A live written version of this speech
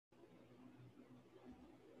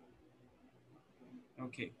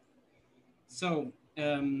Okay, so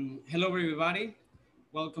hello everybody.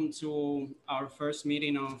 Welcome to our first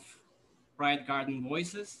meeting of Bright Garden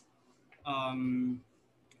Voices. Um,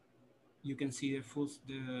 you can see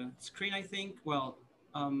the screen, I think. Well,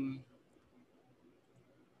 um,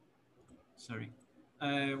 sorry.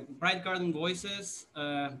 Bright Garden Voices,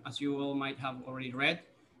 as you all might have already read,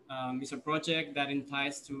 is a project that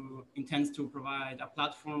intends to provide a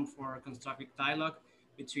platform for constructive dialogue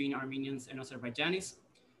between Armenians and Azerbaijanis.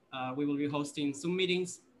 We will be hosting Zoom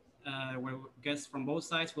meetings where guests from both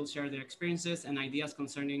sides will share their experiences and ideas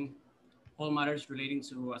concerning all matters relating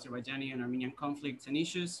to Azerbaijani and Armenian conflicts and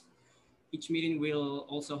issues. Each meeting will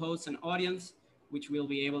also host an audience, which will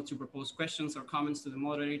be able to propose questions or comments to the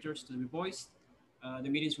moderators to be voiced. The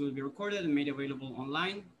meetings will be recorded and made available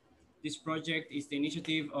online. This project is the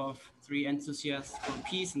initiative of three enthusiasts for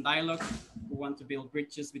peace and dialogue who want to build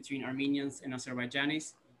bridges between Armenians and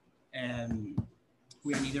Azerbaijanis. Um,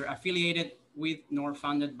 we are neither affiliated with nor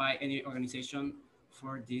funded by any organization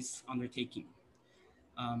for this undertaking.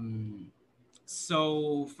 Um,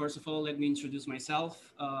 so first of all, let me introduce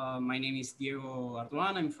myself. My name is Diego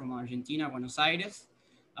Arduan. I'm from Argentina, Buenos Aires.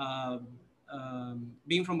 Uh,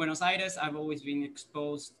 Being from Buenos Aires, I've always been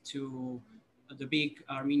exposed to the big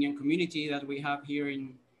Armenian community that we have here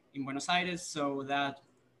in Buenos Aires. So that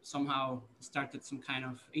somehow started some kind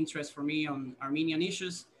of interest for me on Armenian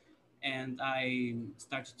issues. And I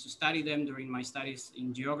started to study them during my studies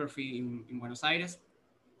in geography in Buenos Aires.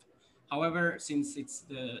 However, since it's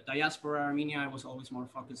the diaspora Armenia, I was always more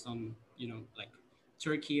focused on, like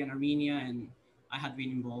Turkey and Armenia. And I had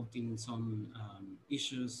been involved in some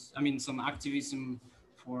issues, some activism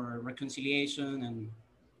for reconciliation and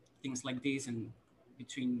things like this and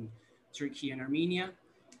between Turkey and Armenia.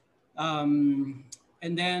 Um,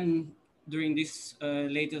 and then during this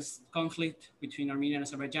latest conflict between Armenia and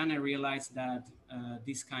Azerbaijan, I realized that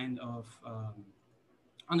this kind of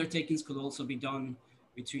undertakings could also be done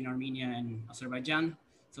between Armenia and Azerbaijan.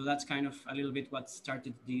 So that's kind of a little bit what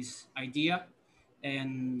started this idea.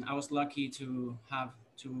 And I was lucky to have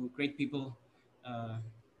two great people uh,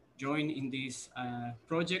 join in this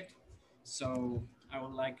project. So I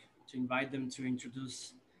would like to invite them to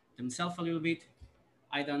introduce themselves a little bit.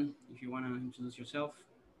 Aidan, if you want to introduce yourself.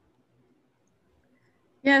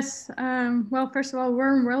 Yes, well, first of all,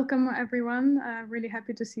 warm welcome, everyone. Really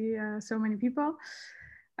happy to see so many people.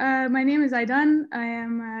 My name is Aidan. I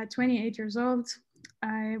am 28 years old.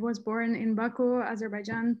 I was born in Baku,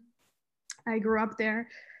 Azerbaijan. I grew up there.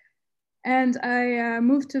 And I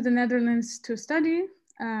moved to the Netherlands to study.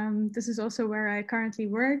 This is also where I currently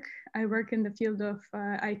work. I work in the field of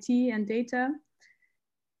IT and data.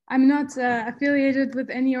 I'm not affiliated with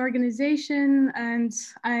any organization, and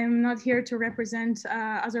I'm not here to represent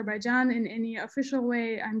Azerbaijan in any official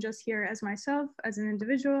way. I'm just here as myself, as an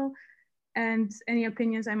individual, and any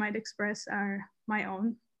opinions I might express are my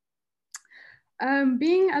own.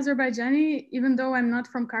 Being Azerbaijani, even though I'm not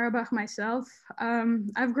from Karabakh myself,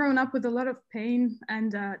 I've grown up with a lot of pain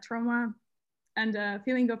and trauma and a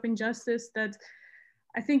feeling of injustice that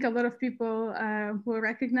I think a lot of people will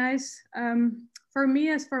recognize. For me,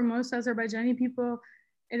 as for most Azerbaijani people,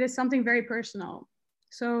 it is something very personal.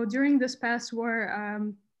 So during this past war,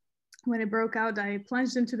 when it broke out, I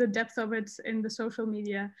plunged into the depth of it in the social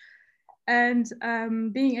media. And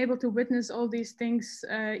being able to witness all these things,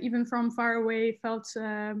 even from far away, felt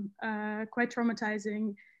quite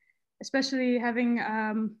traumatizing, especially having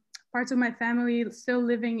parts of my family still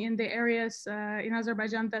living in the areas in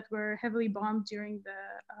Azerbaijan that were heavily bombed during the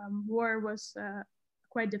war was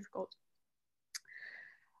quite difficult.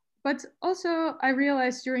 But also, I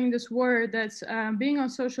realized during this war that being on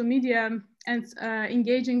social media and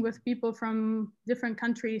engaging with people from different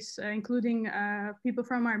countries, including people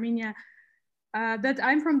from Armenia, that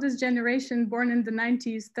I'm from this generation born in the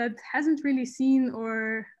 90s that hasn't really seen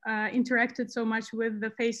or interacted so much with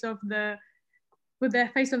the face of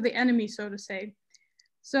the enemy, so to say.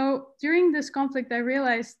 So during this conflict, I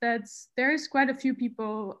realized that there is quite a few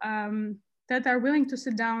people that are willing to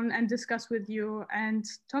sit down and discuss with you and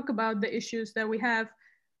talk about the issues that we have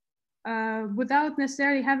without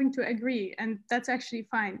necessarily having to agree, and that's actually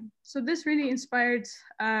fine. So this really inspired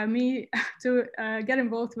me to get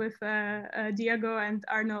involved with Diego and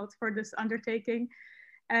Arnold for this undertaking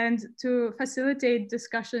and to facilitate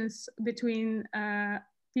discussions between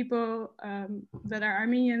people that are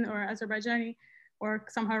Armenian or Azerbaijani or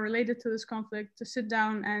somehow related to this conflict, to sit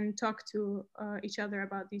down and talk to each other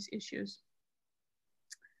about these issues.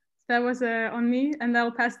 So that was on me, and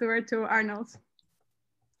I'll pass the word to Arnold.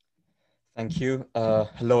 Thank you.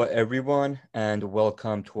 Hello, everyone, and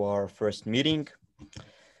welcome to our first meeting.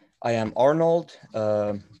 I am Arnold.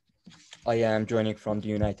 I am joining from the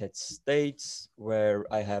United States, where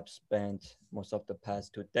I have spent most of the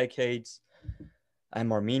past 2 decades.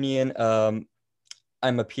 I'm Armenian.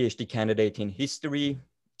 I'm a PhD candidate in history,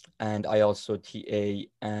 and I also TA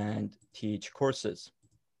and teach courses.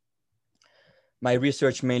 My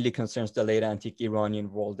research mainly concerns the late antique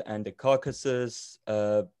Iranian world and the Caucasus,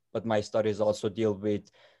 but my studies also deal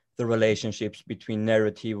with the relationships between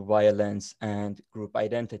narrative violence and group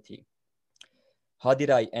identity. How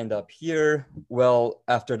did I end up here? Well,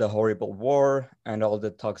 after the horrible war and all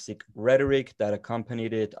the toxic rhetoric that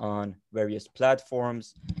accompanied it on various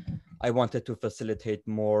platforms, I wanted to facilitate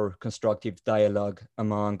more constructive dialogue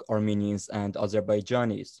among Armenians and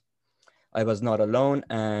Azerbaijanis. I was not alone,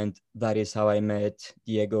 and that is how I met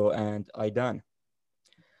Diego and Aidan.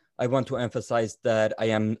 I want to emphasize that I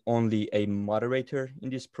am only a moderator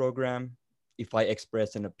in this program. If I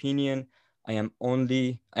express an opinion, I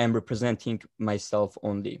am representing myself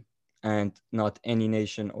only, and not any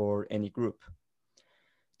nation or any group.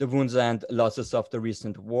 The wounds and losses of the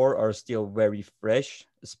recent war are still very fresh,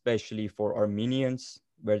 especially for Armenians,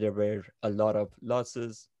 where there were a lot of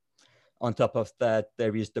losses. On top of that,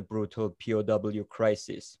 there is the brutal POW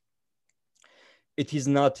crisis. It is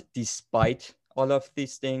not despite all of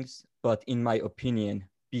these things, but in my opinion,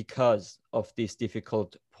 because of this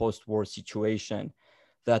difficult post-war situation,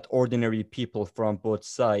 that ordinary people from both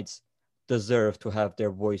sides deserve to have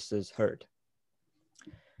their voices heard.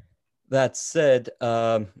 That said,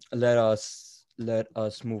 let us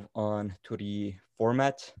move on to the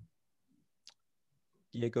format.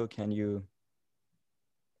 Diego, can you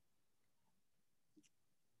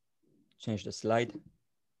change the slide?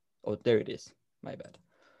 Oh, there it is. My bad.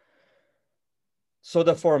 So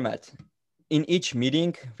the format. In each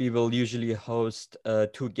meeting, we will usually host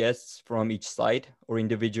 2 guests from each side or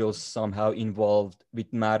individuals somehow involved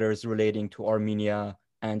with matters relating to Armenia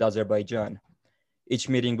and Azerbaijan. Each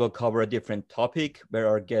meeting will cover a different topic where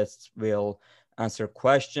our guests will answer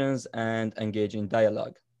questions and engage in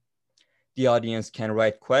dialogue. The audience can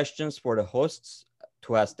write questions for the hosts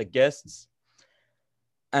to ask the guests.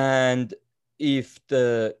 And if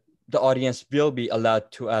the audience will be allowed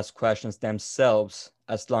to ask questions themselves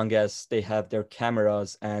as long as they have their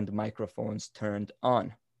cameras and microphones turned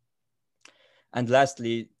on. And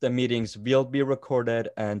lastly, the meetings will be recorded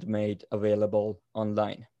and made available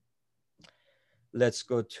online. Let's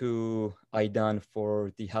go to Aidan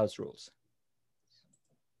for the house rules.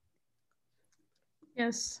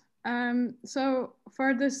 Yes. So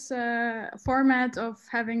for this format of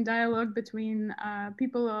having dialogue between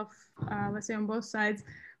people of, let's say, on both sides,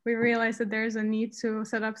 we realized that there's a need to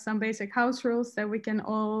set up some basic house rules that we can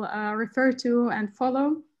all refer to and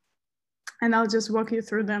follow. And I'll just walk you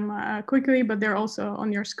through them quickly, but they're also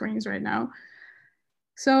on your screens right now.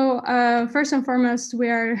 So first and foremost, we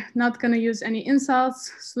are not going to use any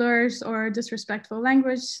insults, slurs, or disrespectful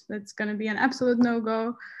language. That's going to be an absolute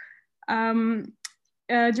no-go.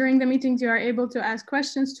 During the meetings, you are able to ask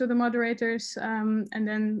questions to the moderators, and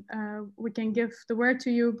then we can give the word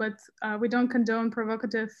to you, but we don't condone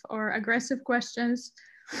provocative or aggressive questions.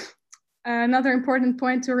 Another important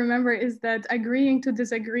point to remember is that agreeing to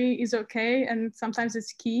disagree is okay, and sometimes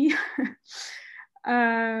it's key.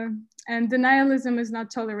 And denialism is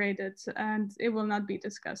not tolerated, and it will not be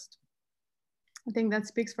discussed. I think that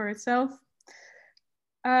speaks for itself.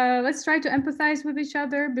 Let's try to empathize with each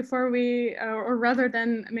other before we, or rather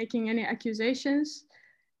than making any accusations.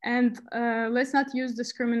 And let's not use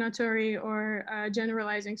discriminatory or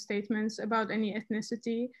generalizing statements about any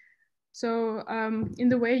ethnicity. So in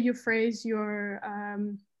the way you phrase your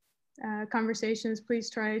conversations,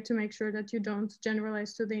 please try to make sure that you don't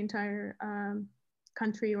generalize to the entire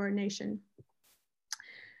country or nation.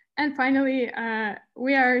 And finally,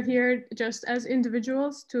 we are here just as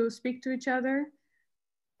individuals to speak to each other.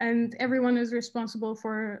 And everyone is responsible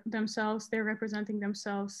for themselves. They're representing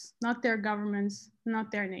themselves, not their governments, not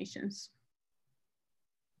their nations.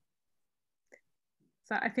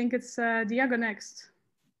 So I think it's Diego next.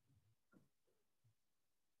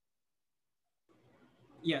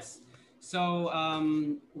 Yes. So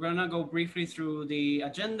we're gonna go briefly through the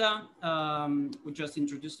agenda. We just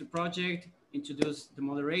introduced the project, introduced the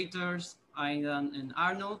moderators, Aidan and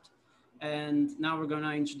Arnold. And now we're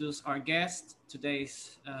gonna introduce our guest,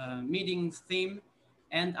 today's meeting theme.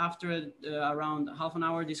 And after around half an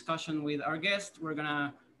hour discussion with our guest, we're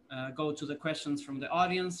gonna go to the questions from the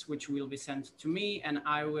audience, which will be sent to me, and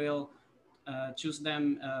I will choose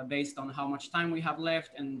them based on how much time we have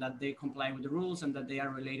left and that they comply with the rules and that they are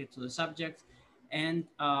related to the subject. And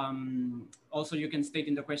also you can state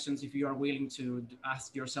in the questions if you are willing to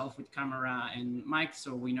ask yourself with camera and mic,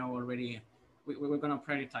 so we know already, we're gonna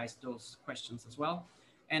prioritize those questions as well.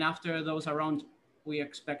 And after those around, we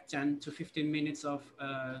expect 10 to 15 minutes of,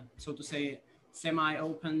 so to say,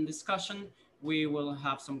 semi-open discussion. We will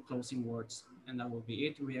have some closing words, and that will be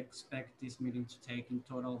it. We expect this meeting to take in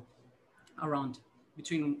total around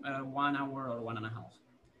between 1 hour or 1.5 hours.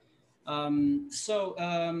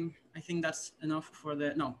 I think that's enough for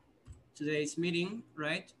today's meeting,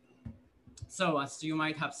 right? So as you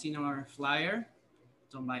might have seen on our flyer,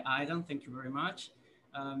 done by Aidan, thank you very much.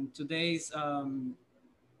 Today's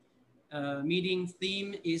meeting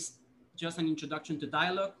theme is just an introduction to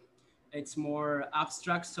dialogue. It's more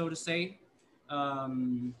abstract, so to say.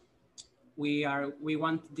 We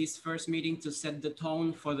want this first meeting to set the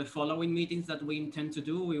tone for the following meetings that we intend to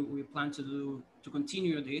do. We plan to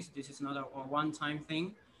continue this. This is not a one-time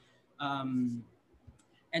thing.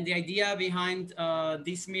 And the idea behind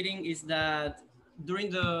this meeting is that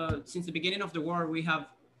since the beginning of the war, we have,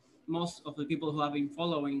 most of the people who have been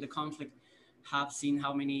following the conflict have seen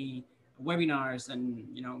how many webinars and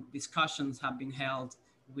discussions have been held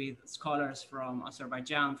with scholars from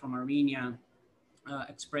Azerbaijan, from Armenia,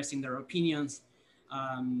 expressing their opinions.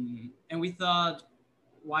 And we thought,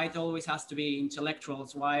 why it always has to be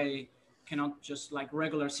intellectuals? Why cannot just like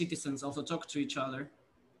regular citizens also talk to each other?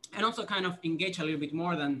 And also kind of engage a little bit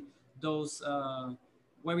more than those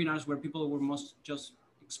webinars where people were most just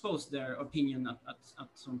expose their opinion at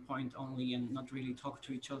some point only and not really talk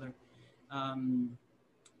to each other.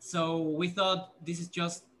 So we thought this is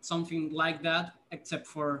just something like that, except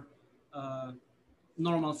for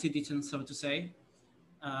normal citizens, so to say.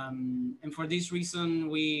 And for this reason,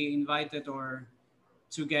 we invited our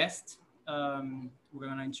two guests. We're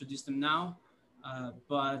gonna introduce them now.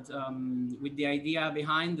 But with the idea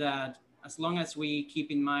behind that, as long as we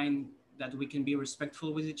keep in mind that we can be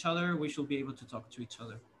respectful with each other, we should be able to talk to each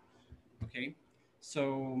other. Okay,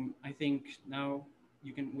 so I think now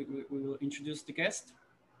we will introduce the guest.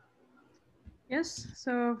 Yes,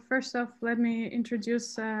 so first off, let me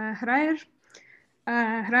introduce Hrair.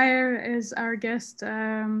 Hrair is our guest.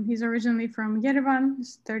 He's originally from Yerevan.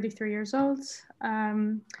 He's 33 years old.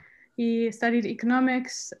 He studied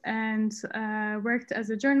economics and worked as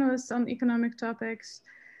a journalist on economic topics.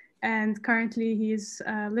 And currently he's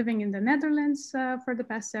living in the Netherlands for the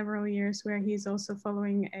past several years, where he's also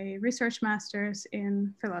following a research master's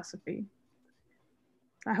in philosophy.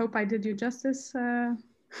 I hope I did you justice.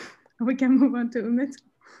 We can move on to Umit.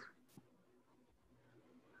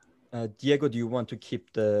 Diego, do you want to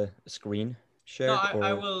keep the screen shared? No,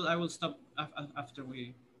 I will stop after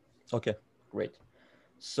we. Okay, great.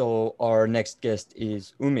 So our next guest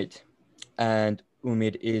is Umit, and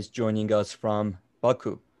Umit is joining us from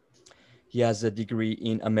Baku. He has a degree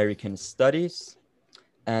in American Studies,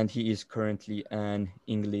 and he is currently an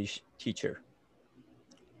English teacher.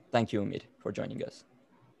 Thank you, Umit, for joining us.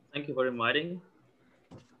 Thank you for inviting.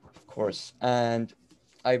 Of course, and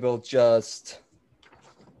I will just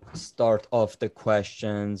start off the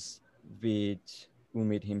questions with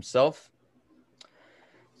Umit himself.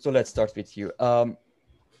 So let's start with you.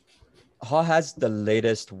 How has the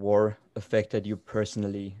latest war affected you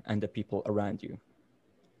personally and the people around you?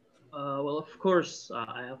 Well, of course,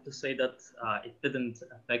 I have to say that it didn't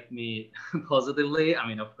affect me positively. I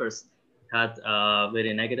mean, of course, it had a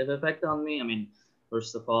very negative effect on me. I mean,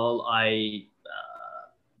 first of all,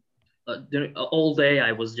 all day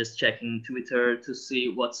I was just checking Twitter to see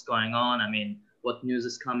what's going on. I mean, what news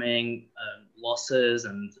is coming, losses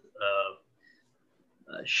and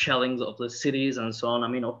shellings of the cities and so on. I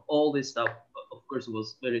mean, all this stuff, of course,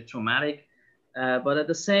 was very traumatic. But at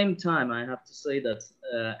the same time, I have to say that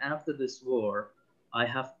after this war,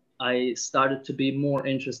 I started to be more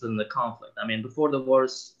interested in the conflict. I mean, before the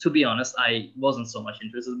wars, to be honest, I wasn't so much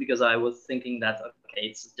interested because I was thinking that, okay,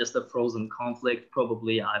 it's just a frozen conflict.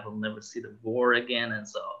 Probably I will never see the war again. And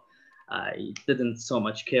so I didn't so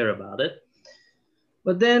much care about it.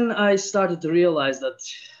 But then I started to realize that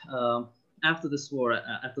after this war,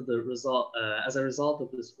 as a result of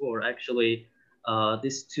this war, actually,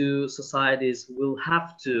 these two societies will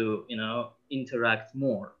have to, interact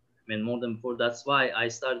more. I mean, more than before. That's why I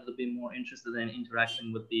started to be more interested in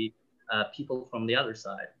interacting with the people from the other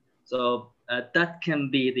side. So that can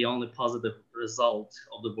be the only positive result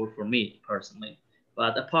of the war for me personally.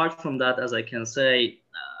 But apart from that, as I can say, it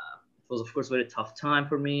was of course a very tough time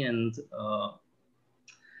for me, and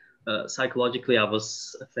psychologically I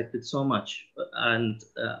was affected so much. And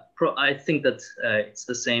I think that it's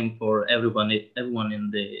the same for everyone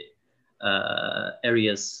in the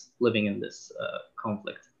areas living in this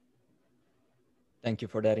conflict. Thank you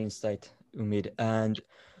for that insight, Umid. And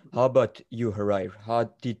how about you, Harai?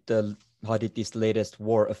 How did this latest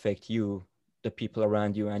war affect you, the people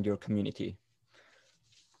around you, and your community?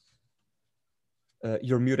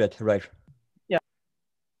 You're muted, Harai. Yeah.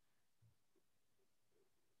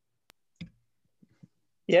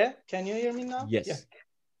 Yeah, can you hear me now? Yes. Yeah.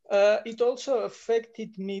 It also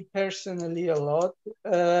affected me personally a lot.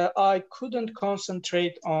 I couldn't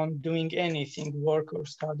concentrate on doing anything, work or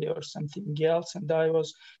study or something else. And I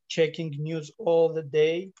was checking news all the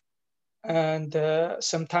day. And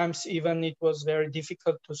sometimes even it was very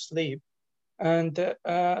difficult to sleep. And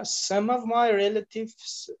some of my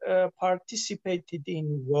relatives participated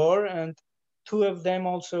in war, and two of them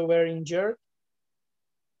also were injured.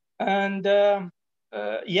 And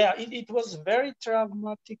yeah, it was very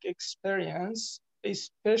traumatic experience,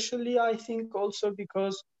 especially I think also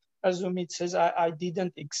because, as Umid says, I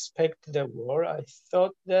didn't expect the war. I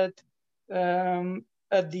thought that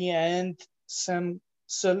at the end, some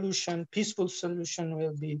solution, peaceful solution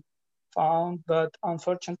will be found, but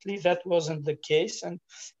unfortunately that wasn't the case. And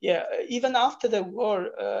yeah, even after the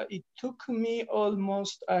war, it took me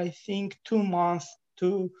almost, I think, 2 months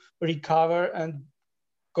to recover and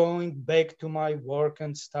going back to my work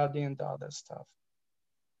and study and other stuff.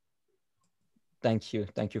 Thank you.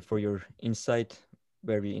 Thank you for your insight.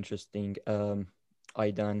 Very interesting.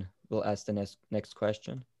 Aydan will ask the next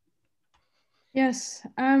question. Yes.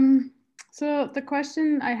 So the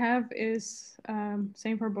question I have is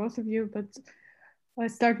same for both of you, but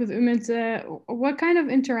let's start with Umid. What kind of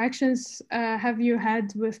interactions have you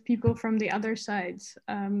had with people from the other sides?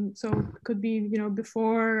 So it could be,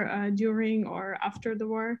 before, during, or after the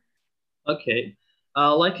war. Okay.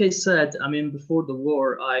 Like I said, I mean, before the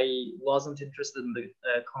war, I wasn't interested in the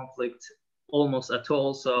conflict almost at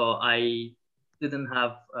all. So I didn't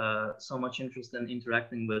have so much interest in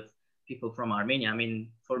interacting with people from Armenia. I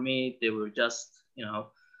mean, for me, they were just,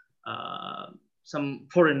 some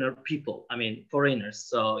foreigner people. I mean, foreigners.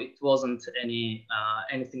 So it wasn't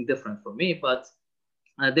anything different for me. But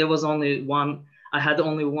there was only one. I had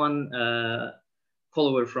only one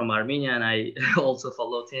follower from Armenia, and I also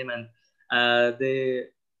followed him. And the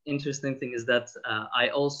interesting thing is that I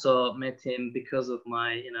also met him because of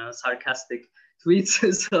my, sarcastic tweets.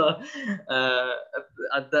 So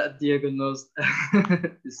Diego knows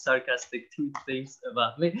his sarcastic tweet things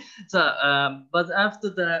about me. So, but after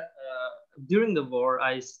that, during the war,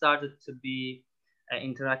 I started to be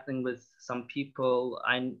interacting with some people.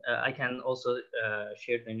 I can also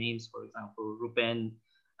share their names. For example, Ruben,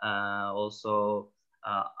 also.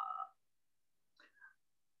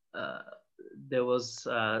 There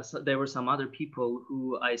were some other people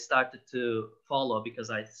who I started to follow because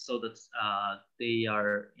I saw that they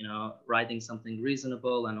are, writing something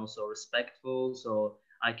reasonable and also respectful. So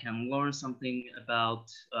I can learn something about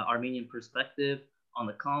Armenian perspective on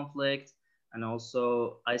the conflict. And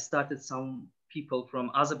also I started some people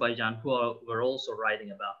from Azerbaijan who were also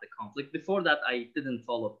writing about the conflict. Before that, I didn't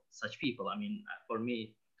follow such people. I mean, for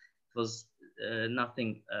me, it was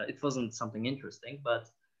nothing. It wasn't something interesting,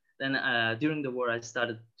 but then during the war, I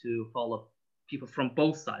started to follow people from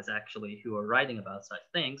both sides, actually, who are writing about such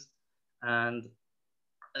things. And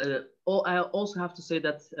I also have to say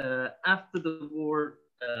that after the war,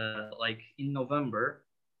 like in November,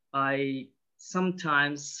 I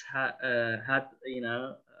sometimes had,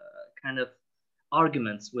 kind of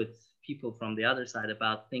arguments with people from the other side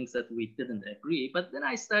about things that we didn't agree. But then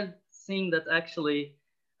I started seeing that actually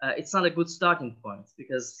it's not a good starting point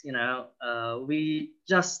because we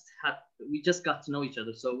just got to know each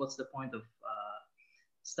other. So what's the point of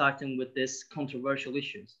starting with this controversial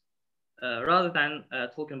issues? Rather than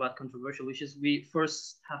talking about controversial issues, we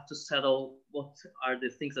first have to settle what are the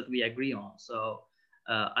things that we agree on. So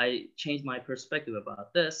I changed my perspective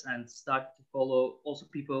about this and started to follow also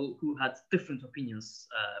people who had different opinions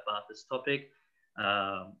about this topic.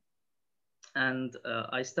 And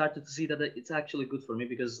I started to see that it's actually good for me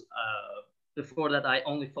because before that I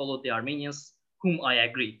only followed the Armenians whom I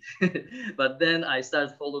agreed. But then I started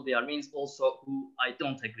to follow the Armenians also who I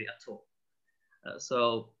don't agree at all.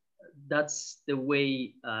 So that's the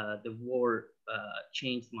way the war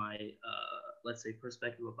changed my, let's say,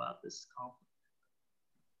 perspective about this conflict.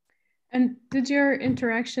 And did your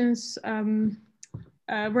interactions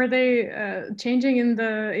were they changing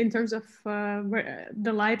in terms of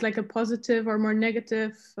the light, like a positive or more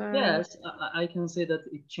negative? Yes, I can say that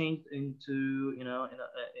it changed into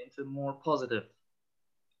into more positive,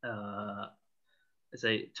 let's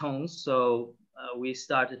say, tones. So we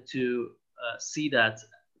started to see that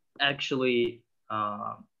actually,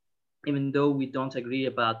 even though we don't agree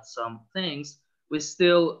about some things, we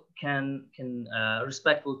still can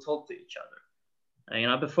respectfully talk to each other. You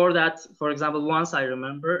know, before that, for example, once I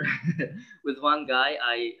remember with one guy,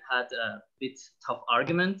 I had a bit tough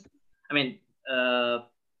argument. I mean,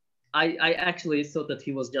 I actually thought that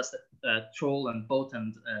he was just a troll and bot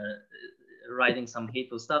and writing some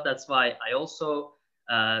hateful stuff. That's why I also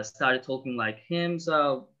started talking like him.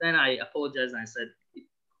 So then I apologized and I said it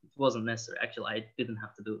wasn't necessary. Actually, I didn't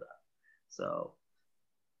have to do that. So,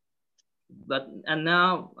 and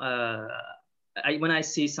now when I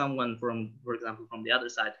see someone from, for example, from the other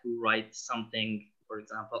side who writes something, for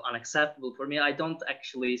example, unacceptable for me, I don't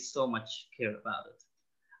actually so much care about it.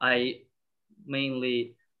 I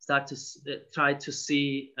mainly start to try to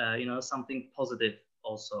see, you know, something positive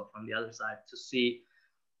also from the other side, to see,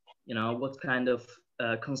 you know, what kind of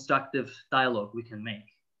constructive dialogue we can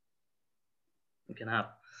have.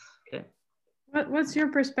 Okay. What's your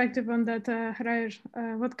perspective on that, Hrayr?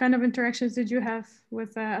 What kind of interactions did you have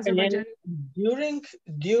with Azerbaijan?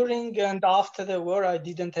 During and after the war, I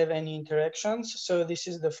didn't have any interactions. So this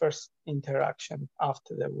is the first interaction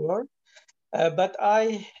after the war. But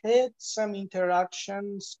I had some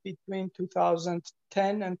interactions between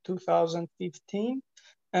 2010 and 2015.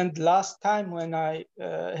 And last time when I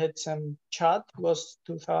had some chat was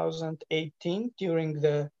 2018 during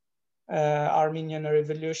the Armenian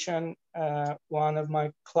Revolution. One of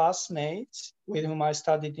my classmates with whom I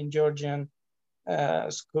studied in Georgian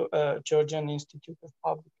Institute of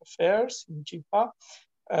Public Affairs in JIPA,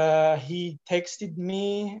 he texted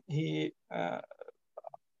me. He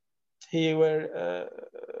were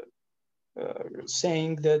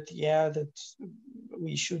saying that, yeah, that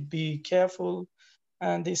we should be careful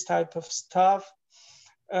and this type of stuff.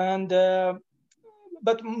 And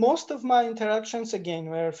but most of my interactions, again,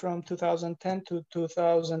 were from 2010 to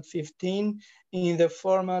 2015 in the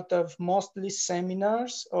format of mostly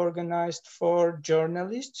seminars organized for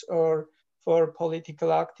journalists or for political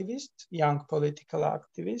activists, young political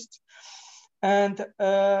activists. And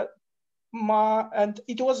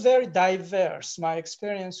it was very diverse. My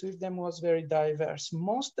experience with them was very diverse.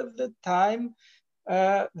 Most of the time,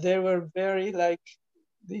 they were very like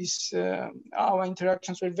these, our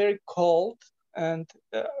interactions were very cold. And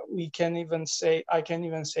I can even say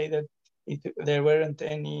that there weren't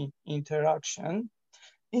any interaction.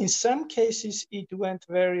 In some cases, it went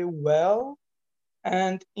very well.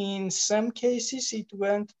 And in some cases, it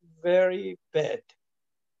went very bad.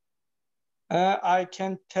 I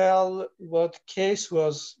can tell what case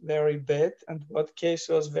was very bad and what case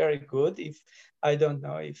was very good. If I don't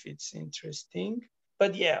know if it's interesting,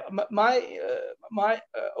 but yeah, my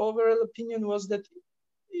overall opinion was that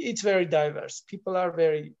it's very diverse. People are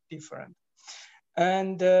very different.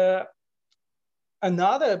 And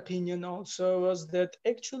another opinion also was that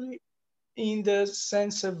actually in the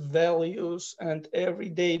sense of values and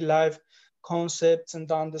everyday life concepts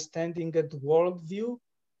and understanding of the worldview,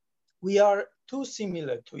 we are too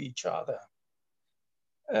similar to each other.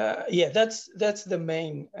 Yeah, that's the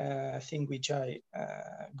main thing which I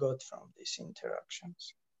got from these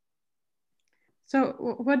interactions. So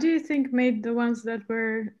what do you think made the ones that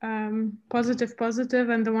were positive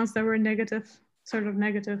and the ones that were negative, sort of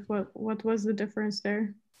negative? What was the difference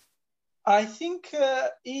there? I think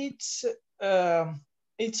it's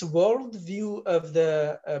worldview of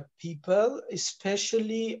the people,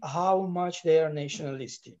 especially how much they are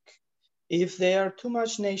nationalistic. If they are too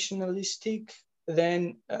much nationalistic,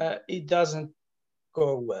 then it doesn't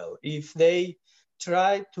go well. If they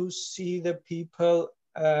try to see the people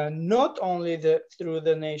not only through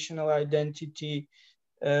the national identity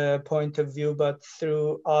point of view, but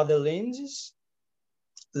through other lenses,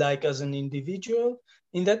 like as an individual,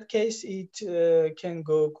 in that case, it can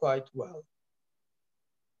go quite well.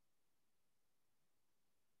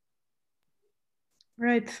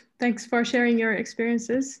 Right, thanks for sharing your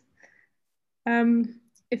experiences.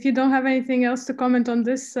 If you don't have anything else to comment on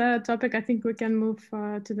this topic, I think we can move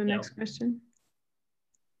to the next question.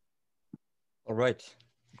 All right,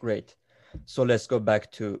 great. So let's go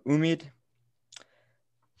back to Umid.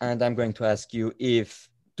 And I'm going to ask you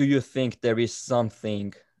do you think there is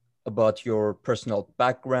something about your personal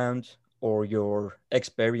background or your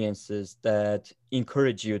experiences that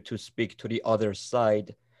encourage you to speak to the other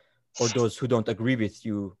side or those who don't agree with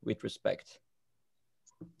you with respect?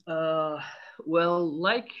 Well,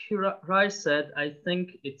 like Hrayr said, I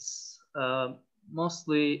think it's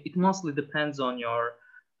mostly depends on your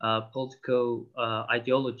political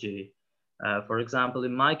ideology. For example,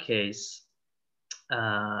 in my case,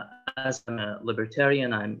 as I'm a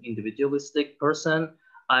libertarian, I'm an individualistic person.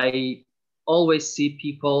 I always see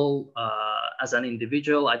people as an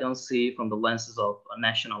individual. I don't see from the lenses of a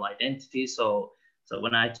national identity. So So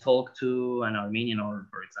when I talk to an Armenian or,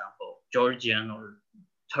 for example, Georgian or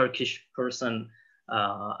Turkish person,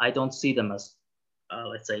 I don't see them as,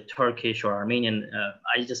 let's say, Turkish or Armenian.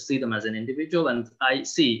 I just see them as an individual, and I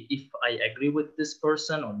see if I agree with this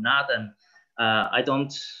person or not. And I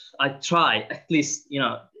try at least,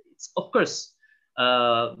 it's, of course,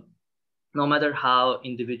 no matter how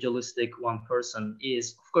individualistic one person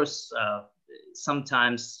is, of course,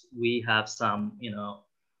 sometimes we have some,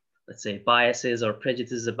 let's say, biases or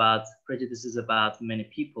prejudices about many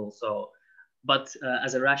people. So, but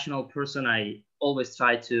as a rational person, I always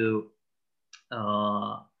try to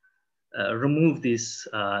remove these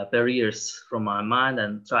barriers from my mind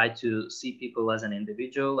and try to see people as an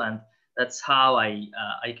individual. And that's how I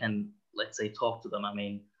can, let's say, talk to them. I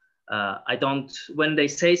mean, I don't, when they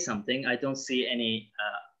say something, I don't see any,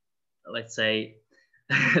 let's say,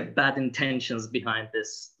 bad intentions behind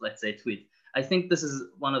this, let's say, tweet. I think this is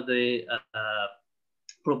one of the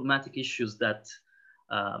problematic issues that,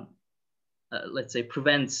 let's say,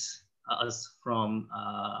 prevents us from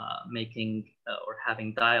making or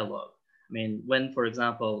having dialogue. I mean, when, for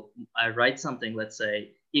example, I write something, let's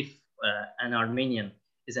say, if an Armenian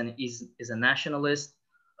is a nationalist,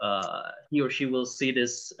 he or she will see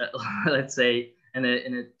this, let's say, in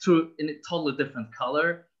a totally different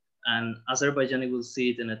color, and Azerbaijani will see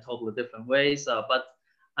it in a totally different way. So, but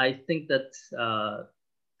I think that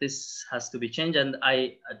this has to be changed, and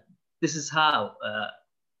this is how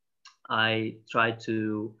I try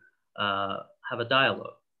to have a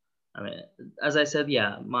dialogue. I mean, as I said,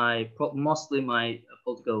 yeah, mostly my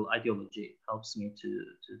political ideology helps me to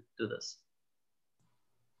do this.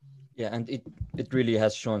 Yeah, and it really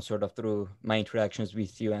has shown sort of through my interactions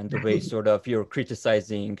with you and the way sort of you're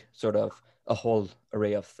criticizing sort of a whole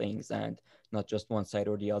array of things and not just one side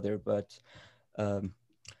or the other. But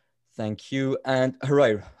thank you. And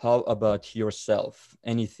Hurair, how about yourself?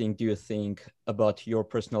 Anything do you think about your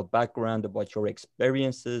personal background, about your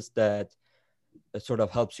experiences that sort of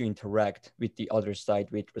helps you interact with the other side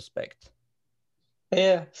with respect?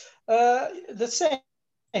 Yeah, the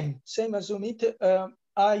same as Umit.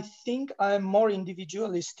 I think I'm more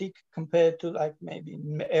individualistic compared to like maybe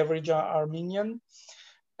average Armenian.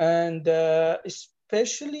 And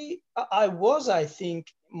especially I think,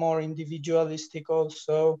 more individualistic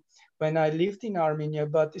also when I lived in Armenia,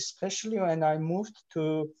 but especially when I moved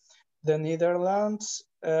to the Netherlands,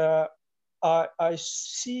 I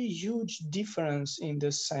see huge difference in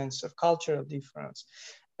the sense of cultural difference.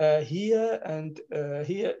 Here,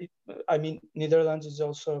 I mean, Netherlands is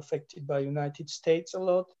also affected by United States a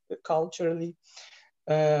lot culturally.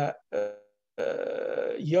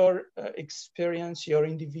 Your experience, your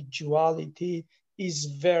individuality is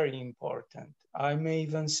very important. I may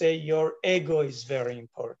even say your ego is very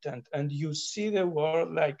important. And you see the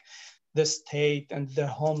world like the state and the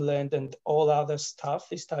homeland and all other stuff,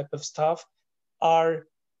 this type of stuff, are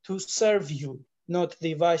to serve you, not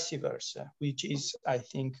the vice versa, which is, I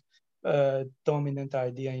think, a dominant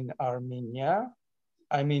idea in Armenia.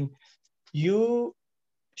 I mean, you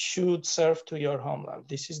should serve to your homeland.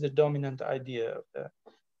 This is the dominant idea of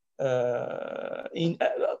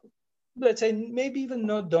let's say, maybe even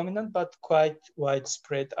not dominant, but quite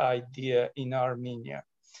widespread idea in Armenia.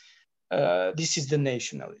 This is the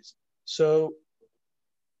nationalism. So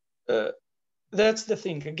that's the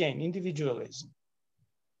thing, again, individualism.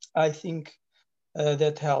 I think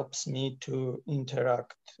that helps me to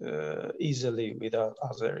interact easily with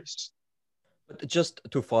others. But just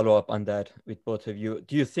to follow up on that with both of you,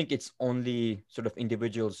 do you think it's only sort of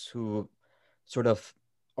individuals who sort of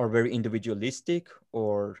are very individualistic,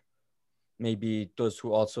 or maybe those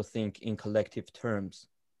who also think in collective terms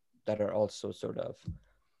that are also sort of?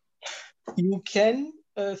 You can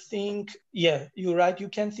think, yeah, you're right. You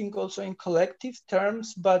can think also in collective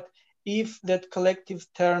terms, but if that collective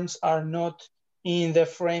terms are not in the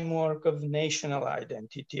framework of national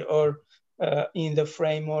identity or in the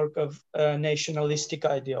framework of nationalistic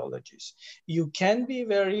ideologies, you can be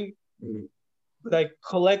very like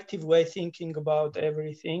collective way thinking about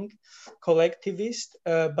everything, collectivist,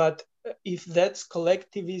 but if that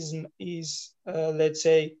collectivism is, let's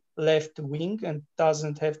say, left wing and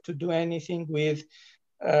doesn't have to do anything with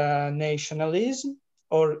nationalism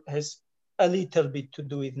or has a little bit to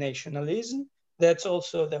do with nationalism, that's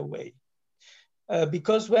also the way.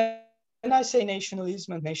 Because when I say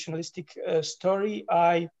nationalism and nationalistic story,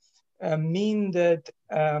 I mean that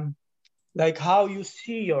like how you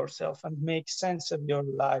see yourself and make sense of your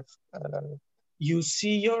life. You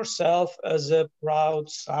see yourself as a proud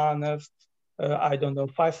son of, I don't know,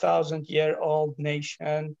 5,000-year-old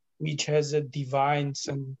nation, which has a divine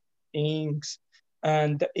some things.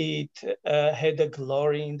 and it had a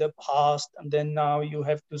glory in the past, and then now you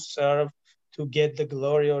have to serve to get the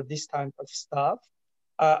glory, or this type of stuff.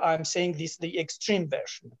 I'm saying this the extreme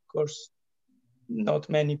version. Of course, not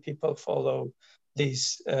many people follow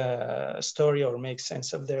this story or make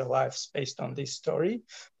sense of their lives based on this story,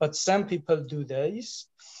 but some people do this.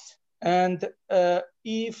 And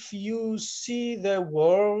if you see the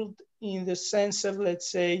world in the sense of,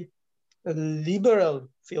 let's say, a liberal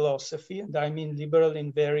philosophy, and I mean liberal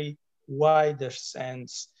in very wider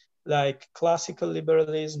sense, like classical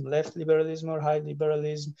liberalism, left liberalism, or high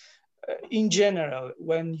liberalism, in general,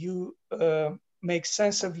 when you make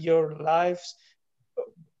sense of your lives,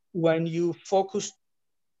 when you focus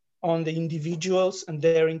on the individuals and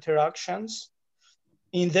their interactions,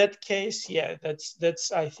 in that case, yeah,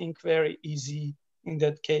 that's I think very easy in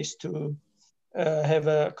that case to have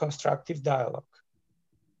a constructive dialogue.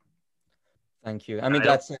 Thank you. I mean,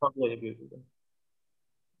 I totally agree with them.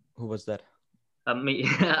 Who was that? Me.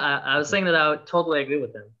 I was saying that I would totally agree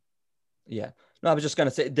with them. Yeah. No, I was just going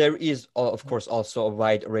to say there is, of course, also a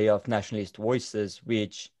wide array of nationalist voices,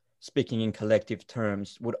 which, speaking in collective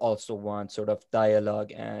terms, would also want sort of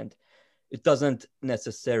dialogue, and it doesn't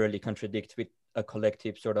necessarily contradict with a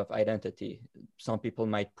collective sort of identity. Some people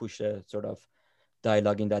might push a sort of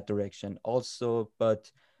dialogue in that direction also,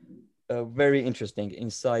 but very interesting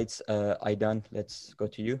insights. Aydan, let's go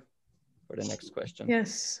to you for the next question.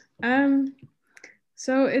 Yes.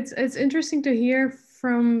 So it's interesting to hear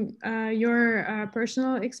from your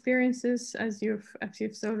personal experiences as you've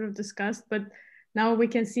sort of discussed, but now we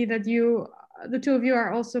can see that the two of you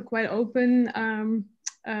are also quite open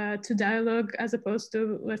to dialogue as opposed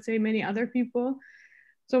to, let's say, many other people.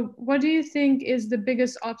 So what do you think is the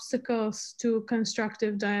biggest obstacles to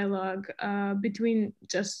constructive dialogue between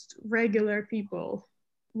just regular people,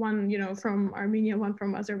 one, you know, from Armenia, one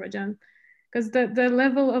from Azerbaijan? Because the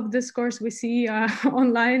level of discourse we see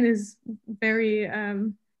online is very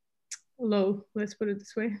low, let's put it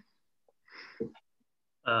this way.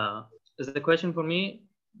 Is the question for me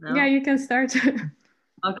now? Yeah, you can start.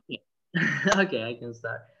 Okay. Okay, I can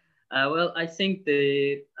start. Well, I think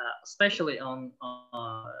especially on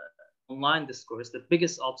online discourse, the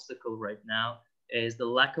biggest obstacle right now is the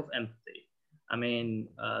lack of empathy. I mean,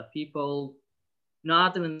 people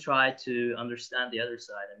not even try to understand the other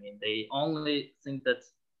side. I mean, they only think that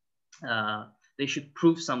they should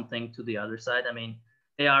prove something to the other side. I mean,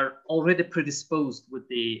 they are already predisposed with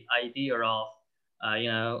the idea of,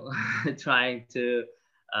 you know, trying to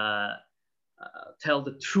tell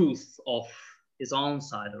the truth of his own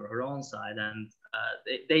side or her own side, and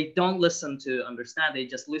they don't listen to understand. They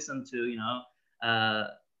just listen to, you know,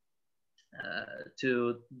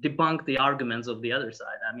 to debunk the arguments of the other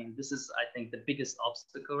side. I mean, this is, I think, the biggest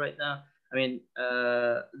obstacle right now. I mean,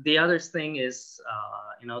 the other thing is,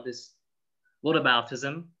 you know, this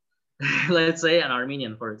whataboutism. Let's say an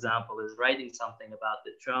Armenian, for example, is writing something about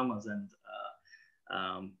the traumas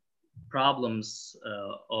and problems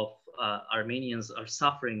of Armenians are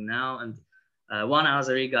suffering now, and one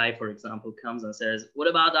Azeri guy, for example, comes and says, "What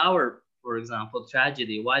about our, for example,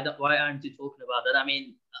 tragedy? Why aren't you talking about that?" I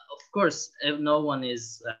mean, of course, if no one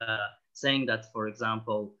is saying that, for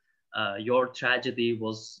example, your tragedy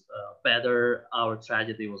was better, our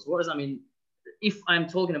tragedy was worse. I mean, if I'm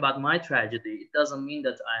talking about my tragedy, it doesn't mean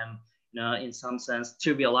that I'm, you know, in some sense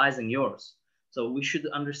trivializing yours. So we should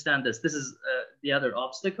understand this. This is the other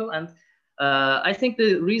obstacle. And I think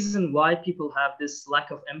the reason why people have this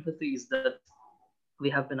lack of empathy is that we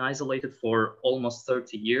have been isolated for almost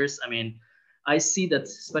 30 years. I mean, I see that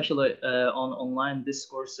especially on online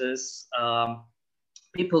discourses,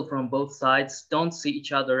 people from both sides don't see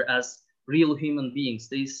each other as real human beings.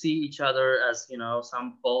 They see each other as, you know,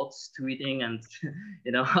 some bots tweeting and,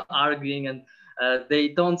 you know, arguing, and they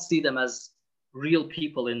don't see them as real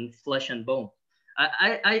people in flesh and bone.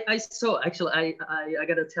 I saw, actually, I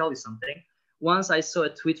gotta tell you something. Once I saw a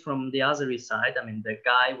tweet from the Azeri side. I mean, the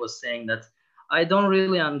guy was saying that, I don't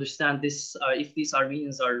really understand this, if these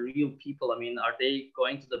Armenians are real people. I mean, are they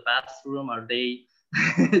going to the bathroom? Are they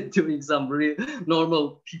doing some real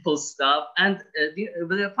normal people stuff? And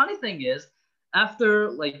the funny thing is,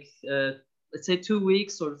 after like, let's say 2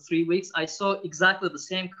 weeks or 3 weeks, I saw exactly the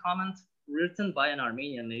same comment written by an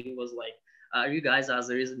Armenian. He was like, are you guys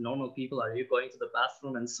Azeris normal people? Are you going to the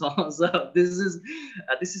bathroom and so on? So this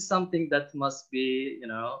is something that must be, you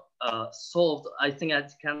know, solved. I think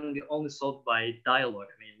it can be only solved by dialogue.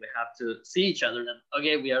 I mean, we have to see each other and,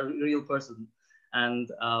 okay, we are a real person.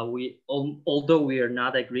 And although we are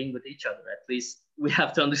not agreeing with each other, at least we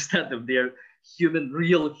have to understand that they're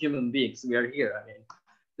real human beings. We are here. I mean,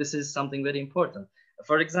 this is something very important.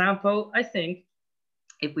 For example, I think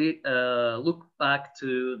if we look back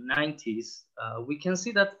to 90s, we can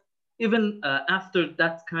see that even after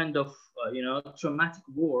that kind of traumatic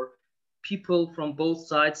war, people from both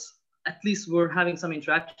sides at least were having some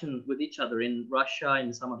interaction with each other in Russia,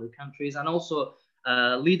 in some other countries, and also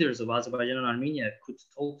leaders of Azerbaijan and Armenia could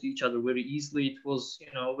talk to each other very easily. It was,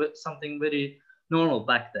 something very normal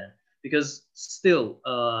back then, because still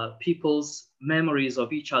people's memories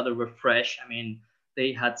of each other were fresh. I mean,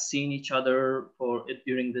 they had seen each other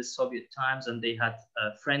during the Soviet times, and they had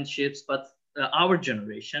friendships. But our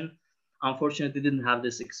generation, unfortunately, didn't have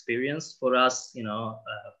this experience. For us,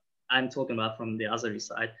 I'm talking about from the Azeri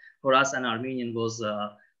side. For us, an Armenian was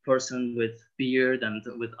a person with beard and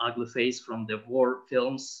with ugly face from the war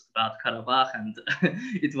films about Karabakh, and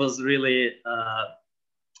it was really,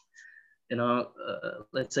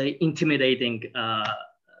 let's say, intimidating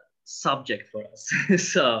subject for us.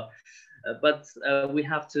 So, but we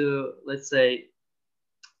have to, let's say,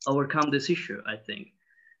 overcome this issue. I think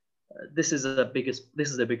this is the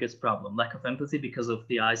biggest problem: lack of empathy because of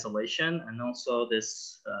the isolation, and also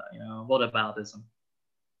this, whataboutism.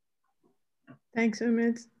 Thanks,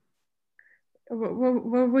 Umit.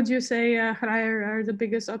 What would you say, Hraya, are the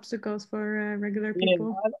biggest obstacles for regular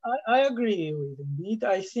people? Yeah, I agree with Umit.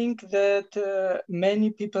 I think that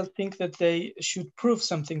many people think that they should prove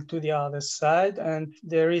something to the other side, and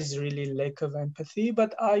there is really lack of empathy.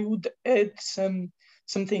 But I would add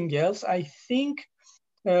something else. I think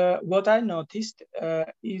what I noticed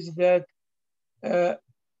is that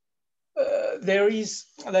there is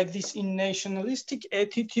like this in nationalistic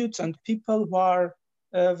attitudes, and people who are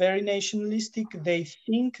very nationalistic, they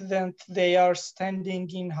think that they are standing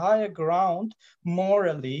in higher ground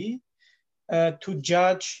morally to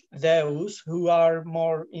judge those who are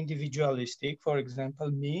more individualistic, for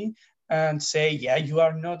example, me, and say, yeah, you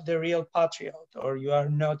are not the real patriot, or you are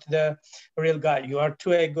not the real guy, you are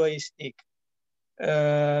too egoistic.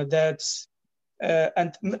 And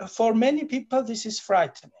for many people, this is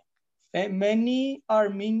frightening. Many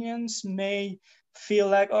Armenians may feel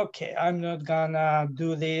like, okay, I'm not gonna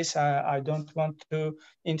do this. I don't want to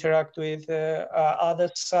interact with other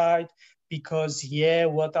side because, yeah,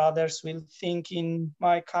 what others will think in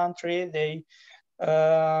my country, they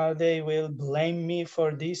will blame me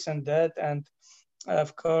for this and that. And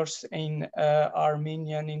of course, in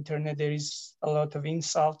Armenian internet, there is a lot of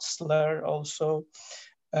insult, slur also.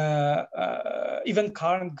 Even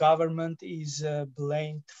current government is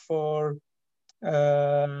blamed for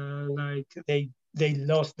like they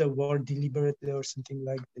lost the war deliberately or something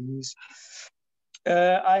like this.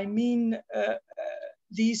 I mean,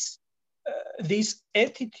 these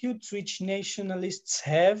attitudes which nationalists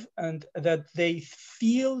have, and that they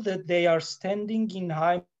feel that they are standing in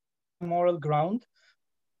high moral ground,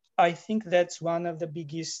 I think that's one of the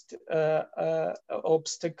biggest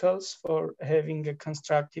obstacles for having a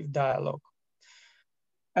constructive dialogue.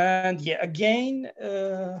 And yeah, again,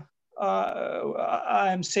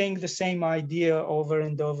 I'm saying the same idea over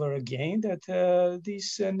and over again, that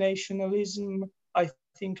this nationalism, I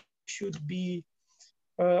think, should be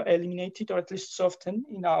eliminated, or at least softened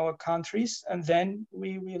in our countries, and then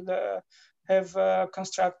we will have a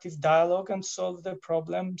constructive dialogue and solve the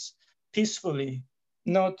problems peacefully,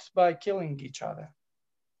 not by killing each other.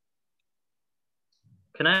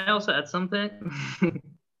 Can I also add something?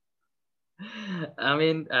 I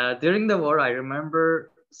mean, during the war, I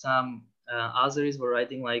remember some Azeris were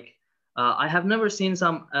writing like, I have never seen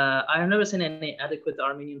any adequate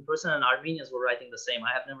Armenian person, and Armenians were writing the same.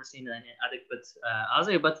 I have never seen any adequate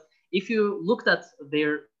Azeri. But if you looked at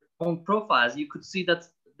their own profiles, you could see that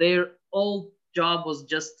their whole job was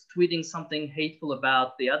just tweeting something hateful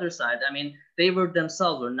about the other side. I mean, they were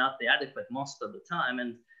themselves were not the adequate most of the time,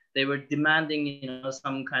 and they were demanding,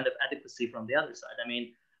 some kind of adequacy from the other side. I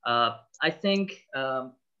mean, I think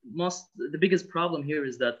the biggest problem here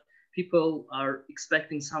is that people are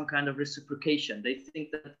expecting some kind of reciprocation. They think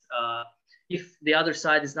that if the other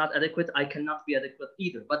side is not adequate, I cannot be adequate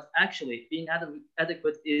either. But actually, being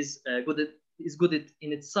adequate is good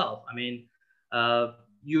in itself. I mean,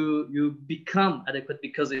 you become adequate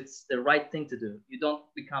because it's the right thing to do. You don't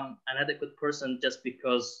become an adequate person just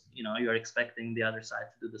because you're expecting the other side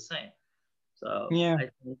to do the same. So yeah, I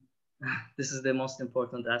think this is the most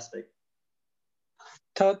important aspect.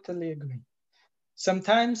 Totally agree.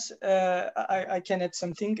 Sometimes I can add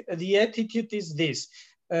something. The attitude is this.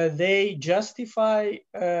 They justify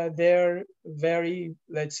their very,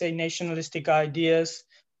 let's say, nationalistic ideas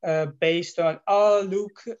based on, oh,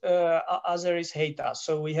 look, Azeris hate us,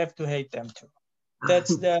 so we have to hate them too.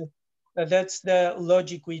 That's the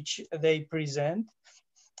logic which they present.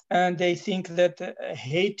 And they think that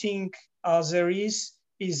hating Azeris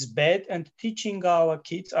is bad, and teaching our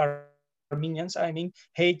kids, Armenians, I mean,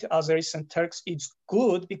 hate Azeris and Turks, it's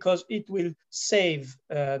good because it will save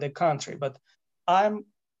the country. But I'm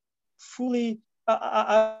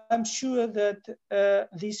I'm sure that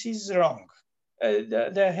this is wrong.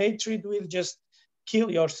 The hatred will just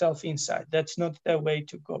kill yourself inside. That's not the way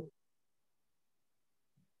to go.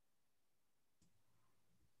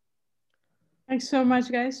 Thanks so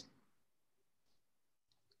much, guys.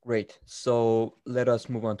 Great. So let us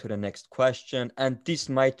move on to the next question. And this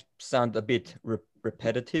might sound a bit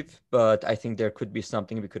repetitive, but I think there could be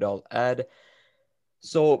something we could all add.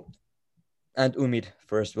 So, and Umid,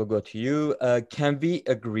 first we'll go to you. Can we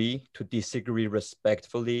agree to disagree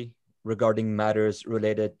respectfully regarding matters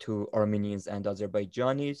related to Armenians and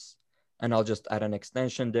Azerbaijanis? And I'll just add an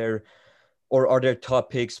extension there. Or are there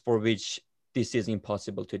topics for which this is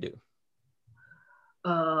impossible to do?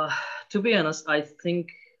 To be honest, I think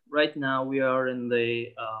right now we are in the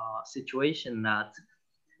situation that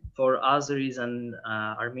for Azeris and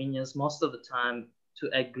Armenians, most of the time to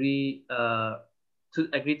agree to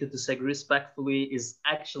disagree respectfully is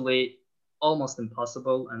actually almost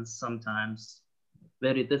impossible and sometimes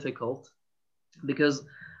very difficult. Because,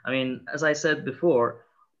 I mean, as I said before,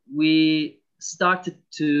 we started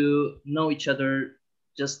to know each other,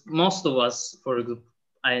 just most of us, for a good,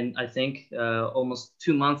 I think almost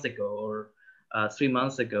 2 months ago or 3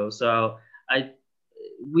 months ago. So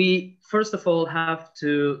we first of all have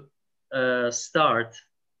to start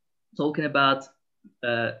talking about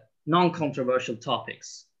non-controversial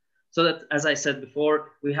topics. So that, as I said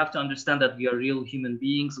before, we have to understand that we are real human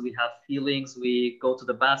beings. We have feelings. We go to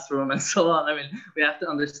the bathroom and so on. I mean, we have to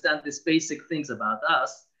understand these basic things about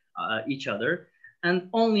us, each other. And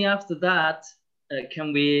only after that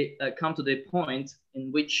can we come to the point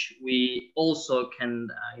in which we also can,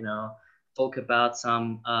 talk about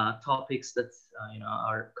some topics that,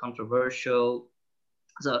 are controversial.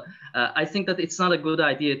 So I think that it's not a good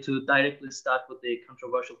idea to directly start with the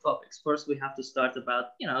controversial topics. First, we have to start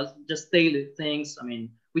about, just daily things. I mean,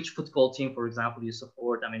 which football team, for example, you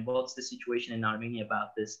support? I mean, what's the situation in Armenia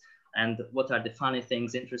about this? And what are the funny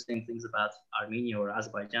things, interesting things about Armenia or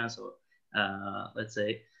Azerbaijan? So let's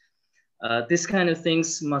say this kind of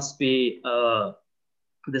things must be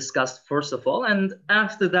discussed first of all. And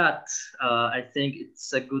after that, I think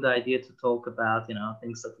it's a good idea to talk about,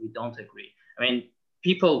 things that we don't agree. I mean,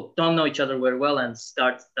 people don't know each other very well and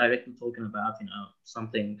start directly talking about,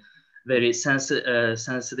 something very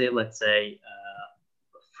sensitive, let's say,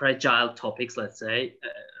 fragile topics, let's say,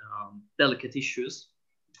 delicate issues.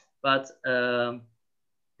 But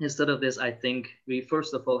instead of this, I think we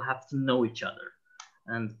first of all have to know each other.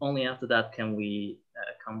 And only after that can we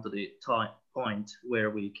come to the point where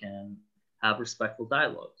we can have respectful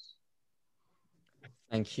dialogues.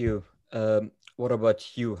 Thank you. What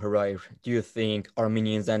about you, Hurair? Do you think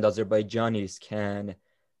Armenians and Azerbaijanis can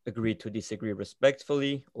agree to disagree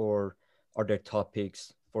respectfully, or are there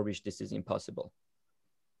topics for which this is impossible?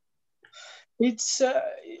 It's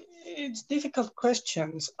difficult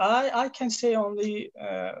questions. I can say only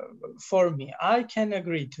for me, I can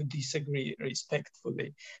agree to disagree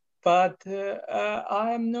respectfully, but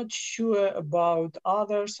I'm not sure about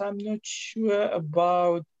others. I'm not sure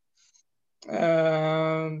about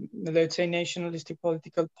let's say nationalistic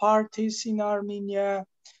political parties in Armenia.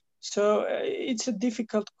 So it's a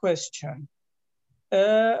difficult question.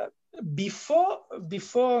 Before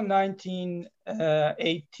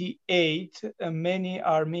 1988, many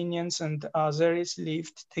Armenians and Azeris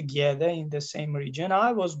lived together in the same region.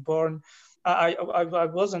 I was born, I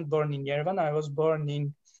wasn't born in Yerevan. I was born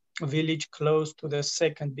in a village close to the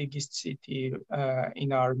second biggest city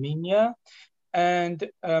in Armenia. And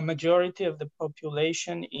a majority of the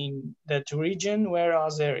population in that region were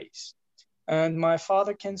Azeris. And my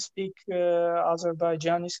father can speak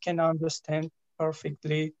Azerbaijanis, can understand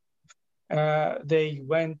perfectly. They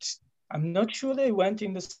went, I'm not sure they went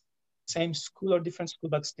in the same school or different school,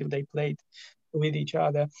 but still they played with each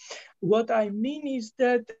other. What I mean is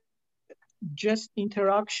that just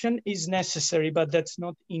interaction is necessary, but that's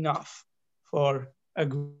not enough for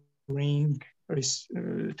agreeing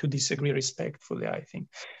to disagree respectfully, I think.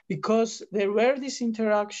 Because there were this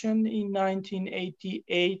interaction in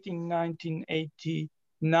 1988, in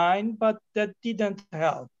 1989, but that didn't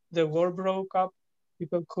help. The war broke up.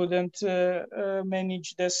 People couldn't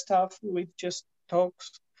manage their stuff with just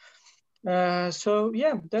talks. So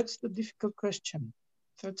yeah, that's the difficult question.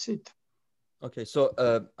 That's it. Okay, so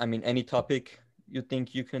I mean, any topic you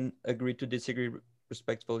think you can agree to disagree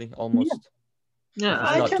respectfully, almost?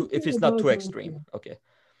 Yeah, if it's not too extreme. Okay.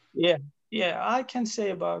 Yeah, I can say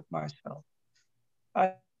about myself.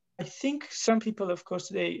 I I think some people, of course,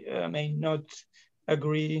 they may not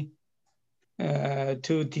agree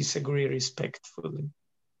to disagree respectfully.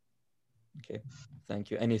 Okay,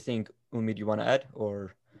 thank you. Anything, Umid, you want to add,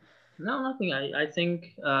 or? No, nothing. I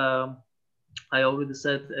think I already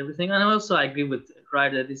said everything, and also I agree with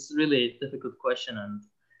Craig that it's really a difficult question, and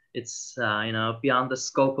it's you know, beyond the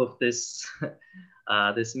scope of this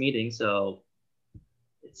this meeting. So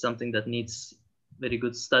it's something that needs very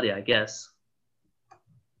good study, I guess.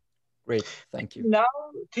 Great, thank you.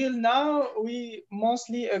 Till now, we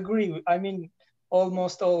mostly agree. I mean,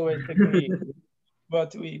 almost always agree with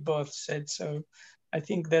what we both said. So I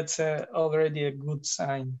think that's already a good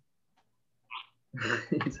sign.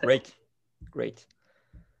 Great, great.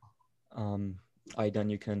 Aydan,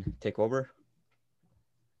 you can take over.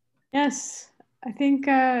 Yes, I think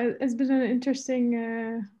it's been an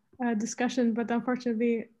interesting discussion, but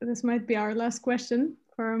unfortunately, this might be our last question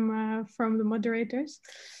from the moderators.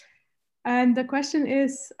 And the question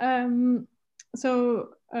is,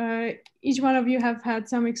 each one of you have had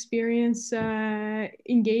some experience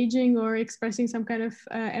engaging or expressing some kind of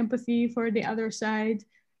empathy for the other side.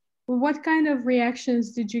 What kind of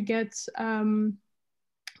reactions did you get from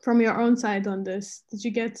your own side on this? Did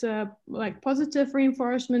you get like positive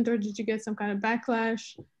reinforcement, or did you get some kind of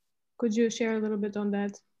backlash? Could you share a little bit on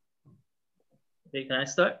that? Okay, can I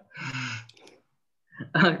start?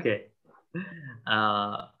 Okay.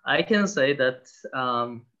 I can say that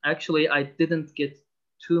actually I didn't get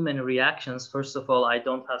too many reactions. First of all, I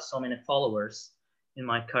don't have so many followers in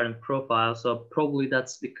my current profile, so probably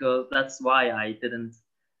that's why I didn't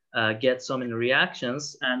get so many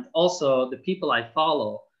reactions. And also the people I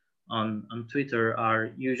follow on Twitter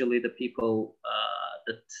are usually the people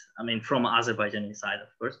that, I mean, from Azerbaijani side, of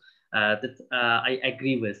course, that I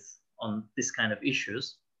agree with on this kind of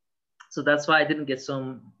issues. So that's why I didn't get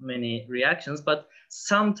so many reactions, but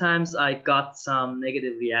sometimes I got some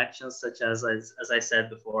negative reactions, such as I said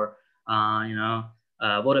before, you know,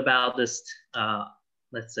 what about this,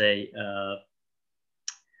 let's say,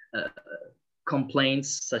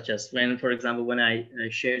 complaints, such as when, for example, when I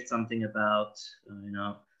shared something about, you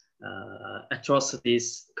know,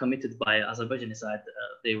 atrocities committed by Azerbaijani side,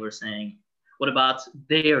 they were saying, what about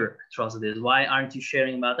their atrocities? Why aren't you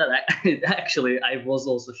sharing about that? Actually, I was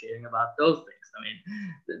also sharing about those things. I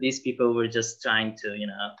mean, these people were just trying to, you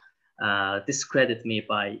know, discredit me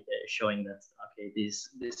by showing that, okay,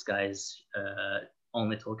 this guy is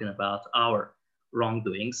only talking about our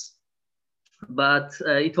wrongdoings. But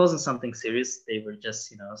it wasn't something serious. They were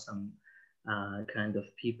just, you know, some kind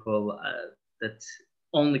of people that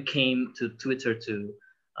only came to Twitter to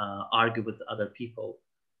argue with other people.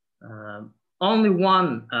 Only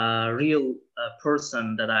one real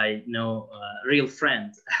person that I know, real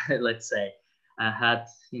friend, let's say, had,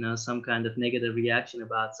 you know, some kind of negative reaction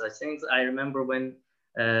about such things. I remember when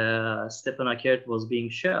Stepanakert was being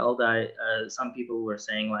shelled, some people were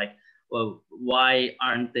saying like, well, why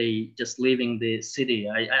aren't they just leaving the city?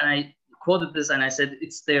 I quoted this and I said,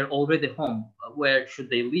 it's their already home. Where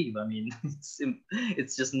should they leave? I mean,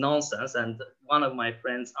 it's just nonsense. And one of my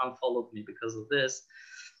friends unfollowed me because of this.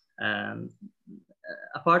 And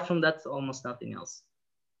apart from that, almost nothing else.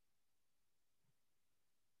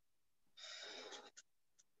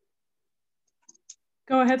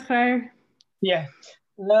 Go ahead, Khair. Yeah,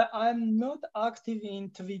 I'm not active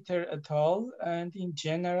in Twitter at all. And in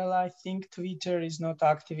general, I think Twitter is not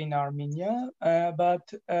active in Armenia,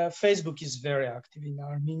 but Facebook is very active in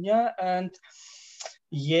Armenia. And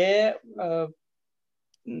yeah,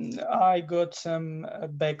 I got some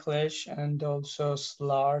backlash and also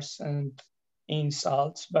slurs and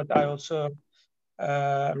insults, but I also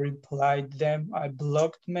replied them. I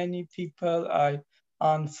blocked many people. I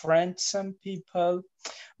unfriend some people.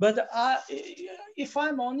 But if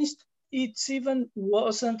I'm honest, it's even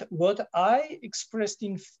wasn't what I expressed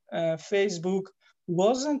in Facebook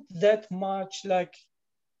wasn't that much like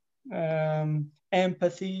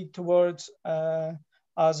empathy towards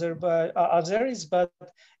Azeris, but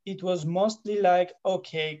it was mostly like,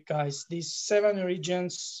 okay, guys, these 7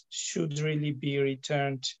 regions should really be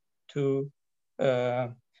returned to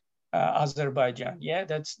Azerbaijan. Yeah,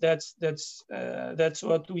 that's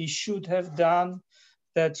what we should have done.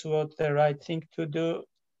 That's what the right thing to do,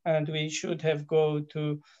 and we should have go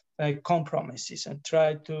to compromises and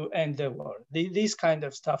try to end the war. This kind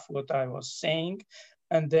of stuff, what I was saying.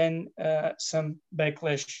 And then some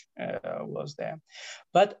backlash was there.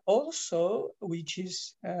 But also, which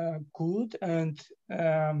is good and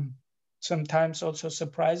sometimes also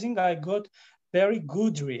surprising, I got very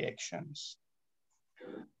good reactions.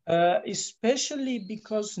 Especially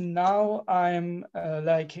because now I'm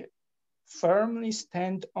like firmly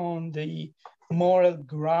stand on the moral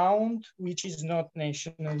ground, which is not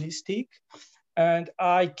nationalistic. And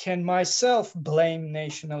I can myself blame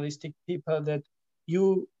nationalistic people that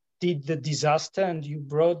you did the disaster and you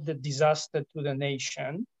brought the disaster to the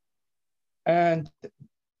nation. And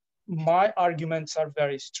my arguments are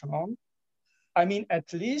very strong. I mean,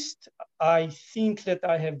 at least I think that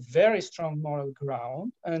I have very strong moral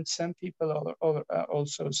ground, and some people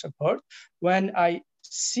also support. When I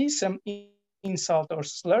see some insult or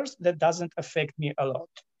slurs, that doesn't affect me a lot.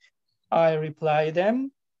 I reply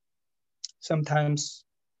them, sometimes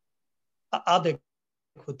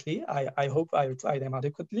adequately. I hope I reply them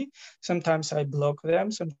adequately. Sometimes I block them,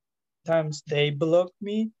 sometimes they block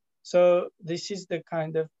me. So this is the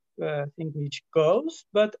kind of thing which goes,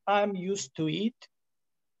 but I'm used to it.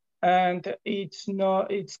 And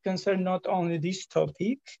it's concerned not only this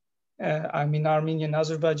topic, I mean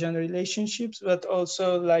Armenian-Azerbaijan relationships, but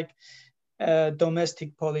also like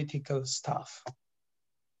domestic political stuff.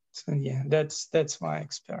 So yeah, that's my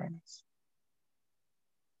experience.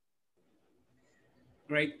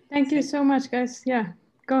 Great. Thank you so much, guys. Yeah,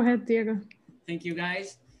 go ahead, Diego. Thank you,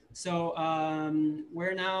 guys. So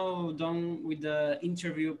we're now done with the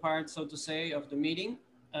interview part, so to say, of the meeting.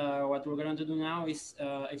 What we're going to do now is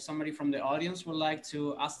if somebody from the audience would like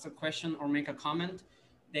to ask a question or make a comment,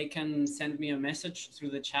 they can send me a message through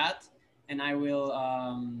the chat, and I will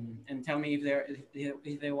and tell me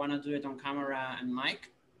if they want to do it on camera and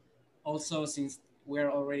mic. Also, since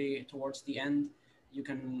we're already towards the end,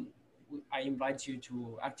 I invite you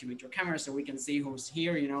to activate your camera so we can see who's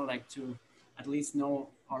here, you know, like to at least know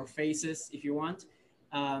our faces if you want.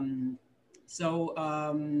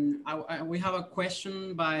 We have a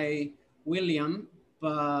question by William,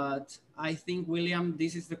 but I think, William,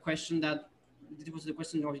 this is the question that was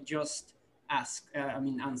just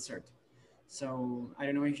answered. So I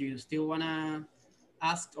don't know if you still want to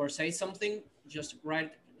ask or say something, just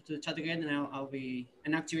write to the chat again, and I'll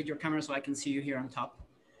activate your camera so I can see you here on top.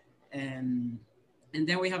 And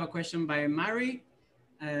then we have a question by Mary.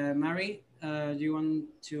 Mary, do you want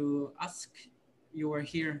to ask? You were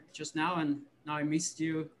here just now, and now I missed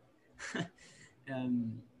you.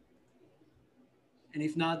 And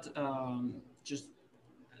if not, just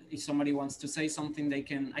if somebody wants to say something, they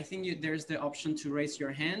can. I think there's the option to raise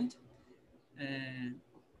your hand.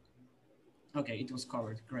 Okay, it was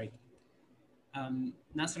covered. Great.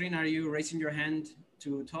 Nasrin, are you raising your hand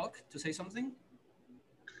to talk, to say something?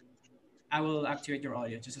 I will activate your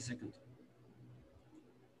audio. Just a second.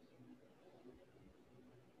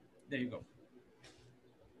 There you go.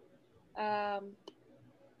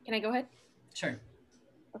 Can I go ahead? Sure.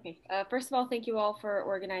 Okay. First of all, thank you all for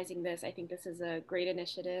organizing this. I think this is a great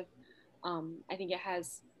initiative. I think it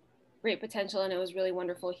has great potential, and it was really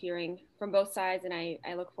wonderful hearing from both sides, and I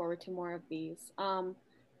look forward to more of these.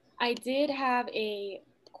 I did have a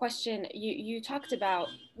question. You talked about,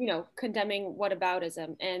 you know, condemning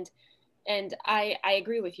whataboutism, and I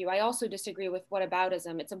agree with you. I also disagree with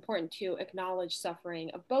whataboutism. It's important to acknowledge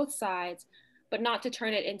suffering of both sides, but not to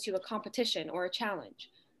turn it into a competition or a challenge.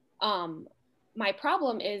 My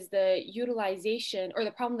problem is the utilization, or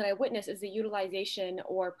the problem that I witness is the utilization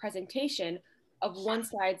or presentation of one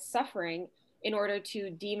side's suffering in order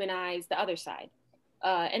to demonize the other side.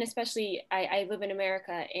 And especially, I live in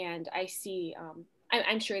America, and I see,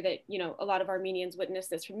 I'm sure that, you know, a lot of Armenians witness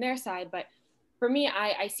this from their side, but for me,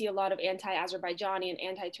 I see a lot of anti-Azerbaijani and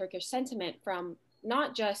anti-Turkish sentiment from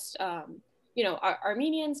not just, you know,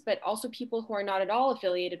 Armenians, but also people who are not at all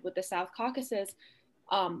affiliated with the South Caucasus,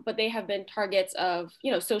 but they have been targets of,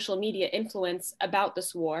 you know, social media influence about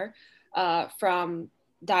this war from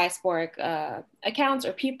diasporic accounts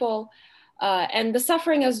or people. And the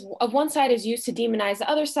suffering of one side is used to demonize the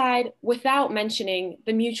other side without mentioning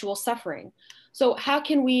the mutual suffering. So how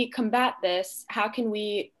can we combat this? How can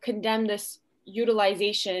we condemn this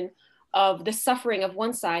utilization of the suffering of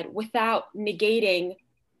one side without negating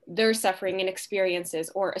their suffering and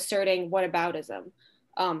experiences or asserting whataboutism?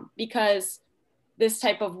 Because this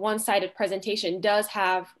type of one-sided presentation does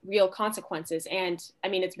have real consequences. And I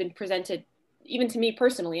mean, it's been presented even to me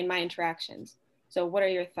personally in my interactions. So what are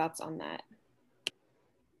your thoughts on that?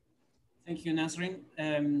 Thank you, Nasrin.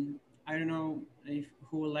 I don't know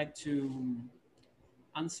who would like to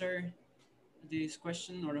answer this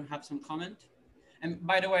question or have some comment. And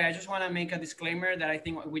by the way, I just want to make a disclaimer that I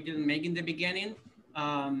think we didn't make in the beginning.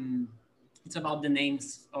 It's about the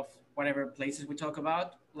names of whatever places we talk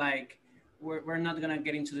about. Like, we're not going to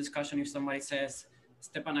get into discussion if somebody says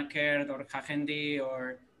Stepanakert or Khakhendi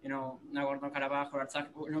or you know, Nagorno-Karabakh or Artsakh,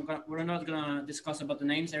 we're not gonna discuss about the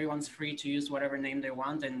names. Everyone's free to use whatever name they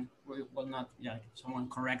want, and we will not, yeah, if someone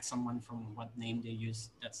corrects someone from what name they use,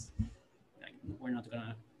 that's, like, we're not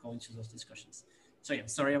gonna go into those discussions. So yeah,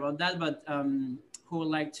 sorry about that, but who would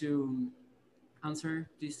like to answer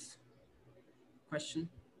this question?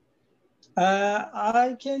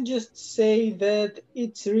 I can just say that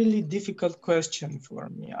it's a really difficult question for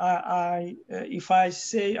me. If I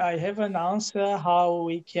say I have an answer how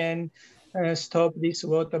we can stop this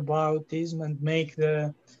whataboutism and make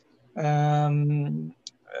the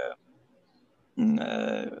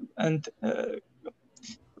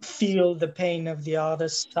feel the pain of the other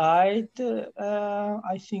side,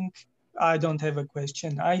 I think I don't have a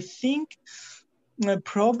question. I think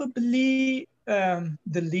probably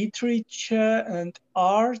the literature and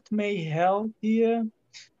art may help here.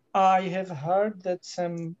 I have heard that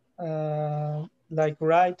some like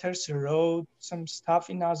writers wrote some stuff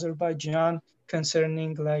in Azerbaijan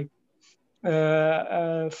concerning like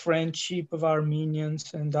friendship of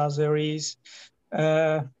Armenians and Azeris.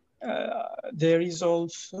 There is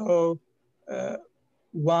also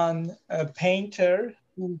one painter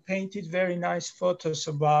who painted very nice photos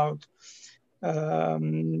about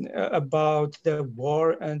the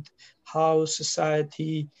war and how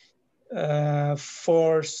society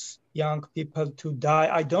force young people to die.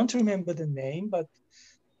 I don't remember the name, but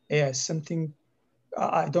yeah, something,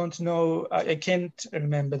 I don't know. I can't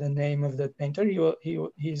remember the name of that painter.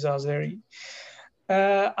 He's Azeri.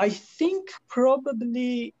 I think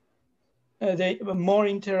probably more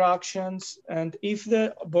interactions, and if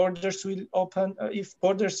the borders will open, if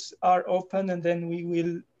borders are open, and then we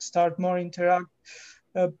will start more interact,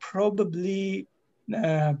 probably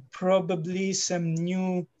some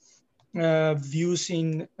new views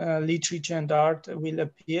in literature and art will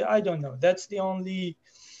appear. I don't know. That's the only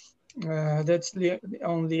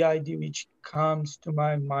idea which comes to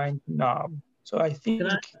my mind now. So I think,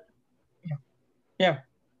 yeah.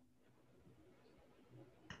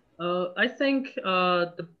 I think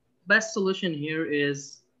the best solution here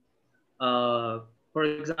is, for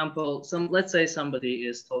example, let's say somebody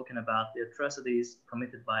is talking about the atrocities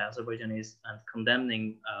committed by Azerbaijanis and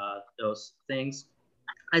condemning those things.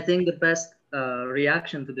 I think the best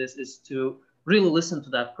reaction to this is to really listen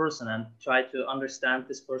to that person and try to understand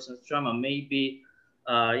this person's trauma. Maybe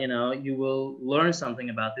you know, you will learn something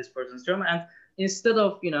about this person's trauma, and instead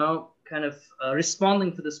of, you know, kind of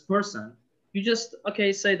responding to this person, you just,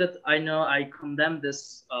 okay, say that I know I condemn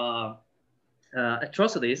this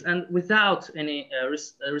atrocities, and without any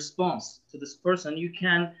response to this person, you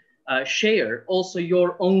can share also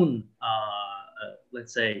your own,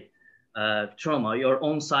 let's say, trauma, your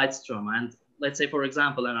own side's trauma. And let's say, for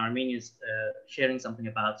example, an Armenian is sharing something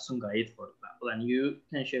about Sumgait, for example, and you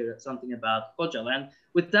can share something about Khojalı, and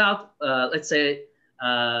without, let's say,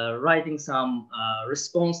 writing some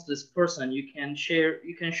response to this person, you can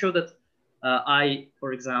show that I,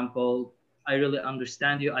 for example, I really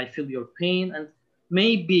understand you, I feel your pain, and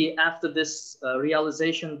maybe after this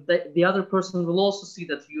realization, the other person will also see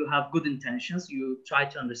that you have good intentions, you try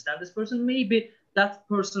to understand this person, maybe that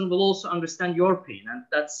person will also understand your pain, and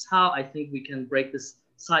that's how I think we can break this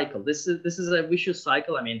cycle. This is a vicious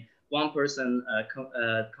cycle. I mean, one person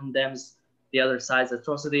condemns the other side's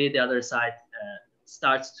atrocity, the other side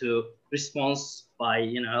starts to respond by,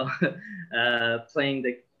 you know, playing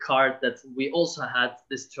the card that we also had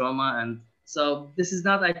this trauma. And so this is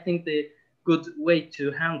not, I think, the good way to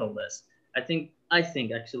handle this. I think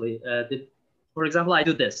actually, for example, I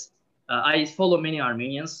do this. I follow many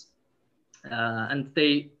Armenians, and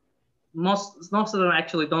most of them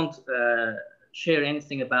actually don't share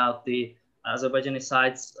anything about the Azerbaijani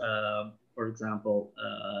side's, for example,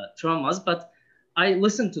 traumas, but I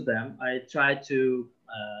listen to them. I try to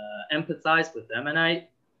empathize with them, and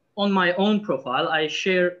on my own profile, I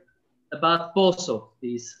share about both of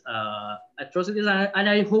these atrocities, and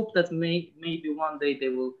I hope that maybe one day they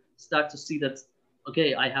will start to see that,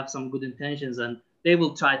 okay, I have some good intentions, and they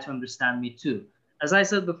will try to understand me too. As I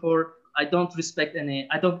said before, I don't expect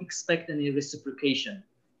any reciprocation.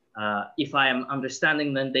 If I am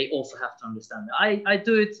understanding, then they also have to understand me. I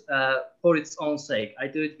do it for its own sake. I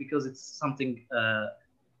do it because it's something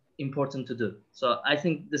important to do. So I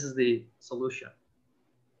think this is the solution.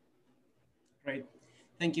 Great.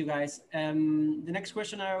 Thank you, guys. The next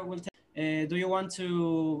question I will take, do you want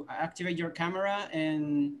to activate your camera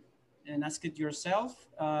and ask it yourself?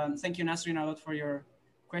 Thank you, Nasrin, a lot for your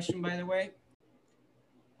question, by the way.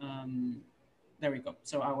 There we go.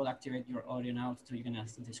 So I will activate your audio now so you can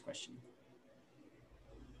ask this question.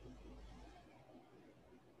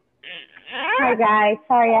 Hi, guys.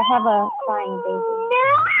 Sorry, I have a crying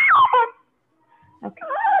baby.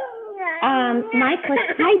 My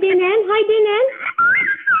question. Hi, Dinan. Hi, Dinan.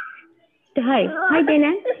 Hi. Hi,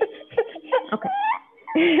 Dinan. Okay.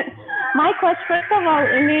 My question, first of all,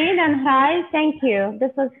 Umid and hi, thank you.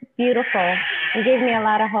 This was beautiful. It gave me a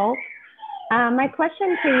lot of hope. My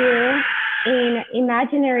question to you, in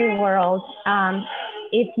imaginary world,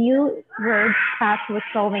 if you were tasked with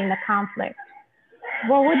solving the conflict,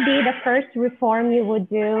 what would be the first reform you would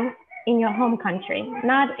do in your home country,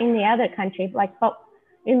 not in the other countries? Like,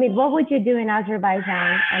 Umid, what would you do in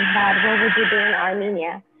Azerbaijan, and Had, what would you do in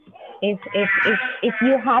Armenia? If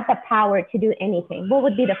you had the power to do anything, what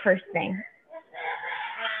would be the first thing?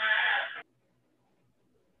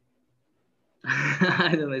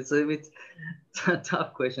 I don't know, it's a bit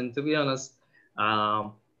tough question, to be honest. I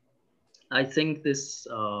think this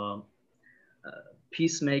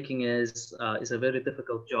peacemaking is a very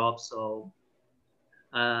difficult job. So,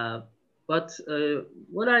 but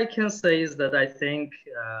what I can say is that I think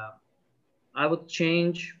I would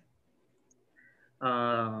change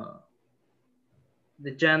the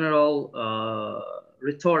general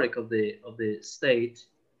rhetoric of the state,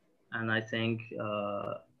 and I think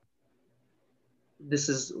this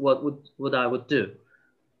is what I would do.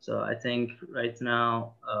 So I think right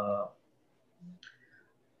now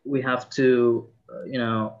we have to, you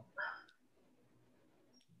know,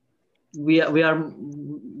 we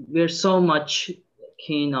are so much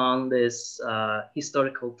keen on this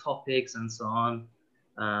historical topics and so on,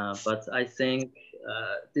 but I think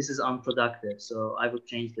this is unproductive. So I would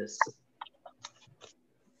change this.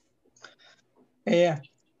 Yeah.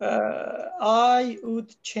 I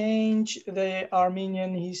would change the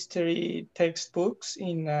Armenian history textbooks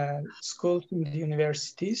in schools and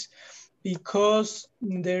universities, because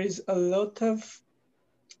there is a lot of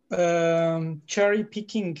cherry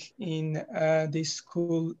picking in these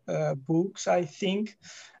school books, I think.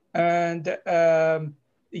 And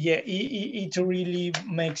yeah, it really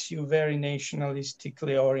makes you very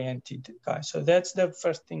nationalistically oriented guy. So that's the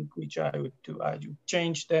first thing which I would do. I would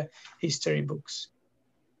change the history books.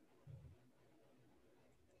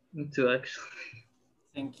 Me too, actually.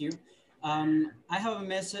 Thank you. I have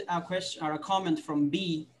a question or a comment from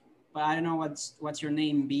B, but I don't know what's your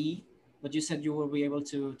name, B. But you said you will be able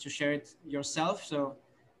to share it yourself. So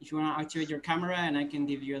if you want to activate your camera, and I can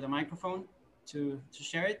give you the microphone to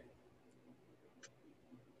share it.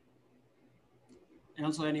 And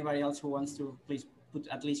also anybody else who wants to, please put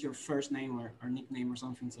at least your first name or nickname or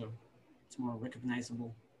something, so it's more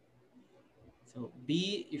recognizable. So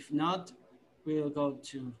B, if not, we'll go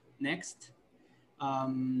to next.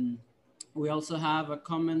 We also have a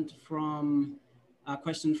question from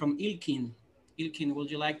Ilkin. Ilkin, would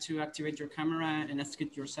you like to activate your camera and ask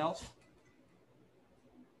it yourself?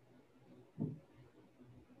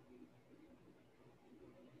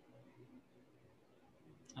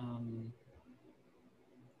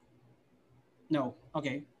 No,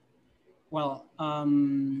 okay. Well,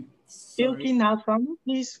 Ilkin Hasan,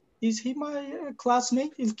 is he my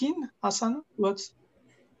classmate, Ilkin Hasan? What's?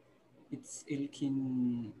 It's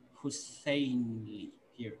Ilkin Husseini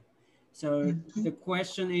here. So the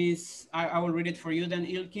question is, I will read it for you then,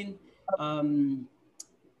 Ilkin.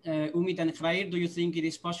 Umid and Khair, do you think it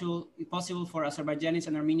is possible for Azerbaijanis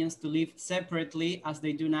and Armenians to live separately as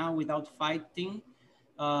they do now without fighting?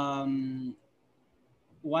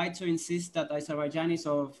 Why to insist that Azerbaijanis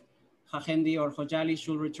of Khakhendi or Khojali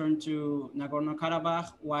should return to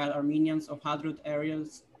Nagorno-Karabakh while Armenians of Hadrut area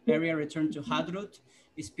return to Hadrut?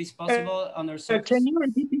 Is peace possible under such? Can you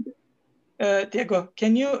repeat it? Diego,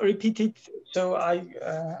 can you repeat it? So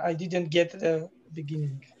I didn't get the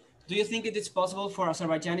beginning. Do you think it is possible for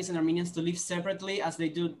Azerbaijanis and Armenians to live separately as they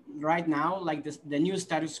do right now, like the new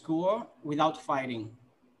status quo, without fighting?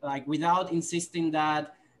 Like without insisting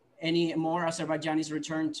that any more Azerbaijanis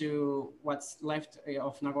return to what's left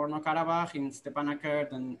of Nagorno-Karabakh in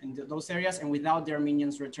Stepanakert and those areas, and without the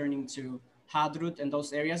Armenians returning to Hadrut and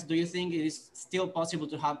those areas? Do you think it is still possible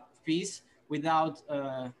to have peace without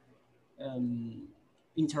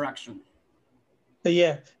interaction?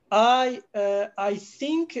 Yeah, I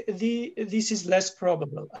think this is less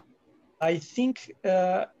probable. I think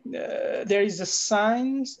there is a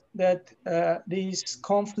sign that this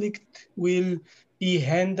conflict will be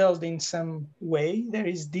handled in some way. There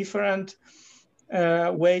is different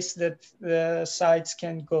ways that the sides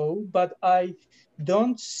can go, but I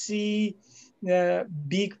don't see the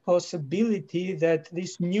big possibility that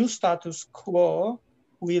this new status quo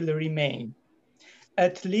will remain.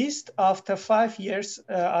 At least after 5 years,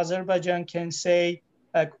 Azerbaijan can say,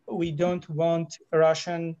 we don't want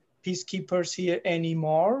Russian peacekeepers here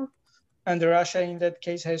anymore, and Russia in that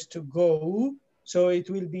case has to go. So it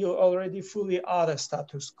will be already fully other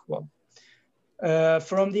status quo.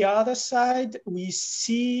 From the other side, we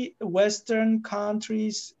see Western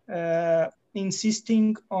countries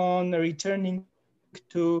insisting on returning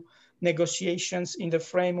to negotiations in the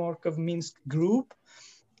framework of Minsk Group.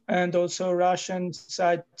 And also Russian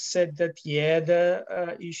side said that, yeah,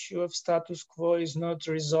 the issue of status quo is not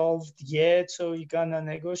resolved yet, so we're gonna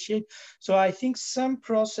negotiate. So I think some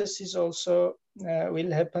processes also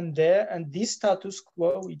will happen there, and this status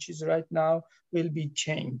quo, which is right now, will be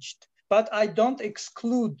changed. But I don't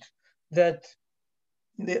exclude that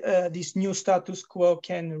this new status quo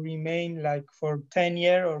can remain like for 10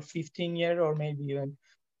 years or 15 years or maybe even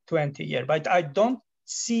 20 years. But I don't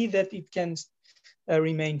see that it can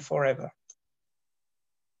remain forever.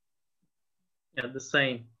 Yeah, the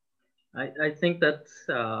same. I think that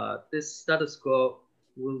this status quo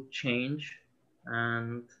will change,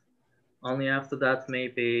 and only after that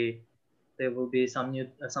maybe there will be some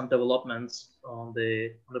developments on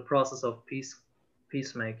the process of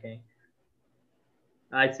peacemaking.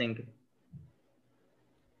 I think.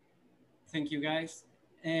 Thank you, guys.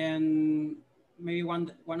 And maybe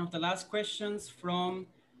one of the last questions from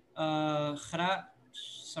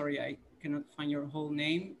sorry, I cannot find your whole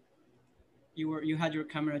name. You had your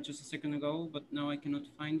camera just a second ago, but now I cannot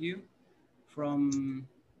find you. From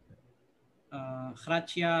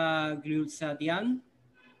Hratia Grilsadian.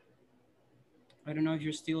 I don't know if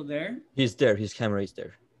you're still there. He's there. His camera is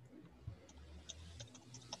there.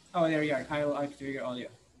 Oh, there you are. I'll activate your audio.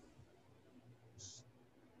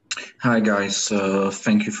 Hi guys,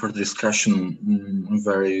 thank you for the discussion.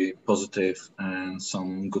 Very positive and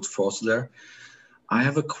some good thoughts there. I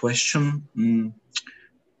have a question.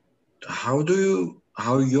 How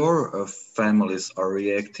your families are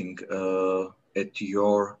reacting at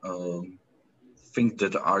your thing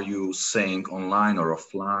that are you saying online or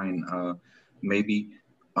offline? Maybe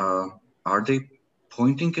are they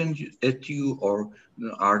pointing at you, or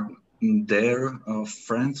are their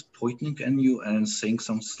friends pointing at you and saying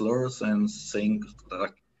some slurs and saying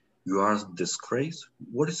like you are a disgrace?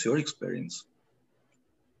 What is your experience?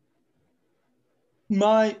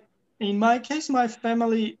 In my case, my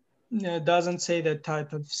family doesn't say that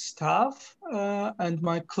type of stuff, and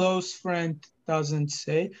my close friend doesn't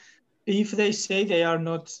say. If they say, they are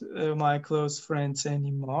not my close friends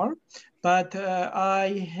anymore. But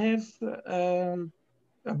I have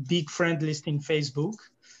a big friend list in Facebook,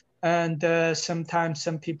 and sometimes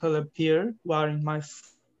some people appear who are in my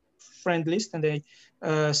friend list, and they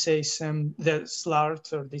say some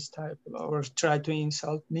slurs or this type, or try to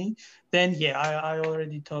insult me. Then yeah, I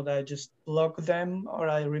already told I just block them, or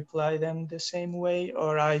I reply them the same way,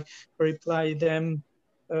 or I reply them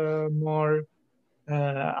more.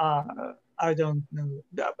 I don't know.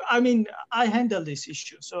 I mean, I handle this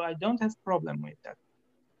issue, so I don't have problem with that.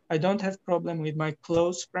 I don't have problem with my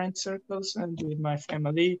close friend circles and with my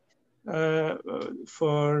family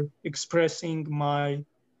for expressing my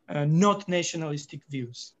not nationalistic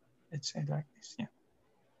views. Let's say like this, yeah.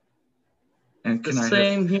 And can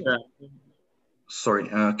Sorry,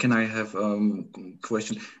 can I have a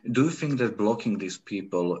question? Do you think that blocking these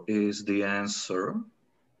people is the answer?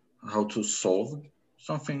 How to solve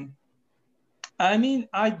something? I mean,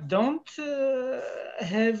 I don't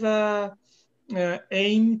have a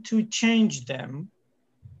aim to change them,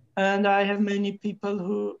 and I have many people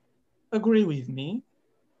who agree with me.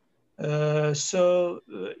 So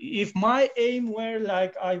if my aim were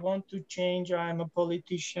like, I want to change, I'm a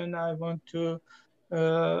politician, I want to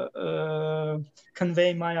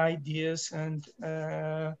convey my ideas and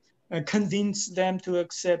convince them to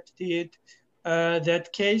accept it,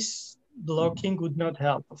 that case, blocking would not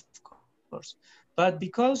help, of course. But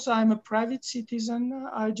because I'm a private citizen,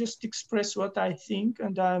 I just express what I think,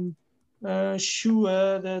 and I'm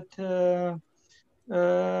sure that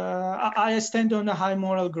I stand on a high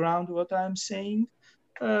moral ground, what I'm saying.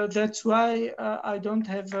 That's why I don't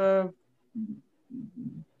have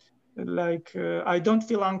I don't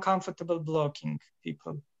feel uncomfortable blocking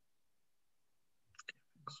people.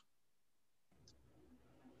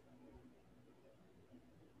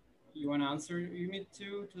 You want to answer, Ümit,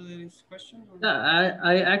 to this question? Or? Yeah,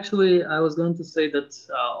 I was going to say that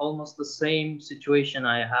almost the same situation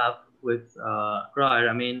I have with Grair.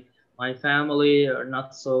 I mean, my family are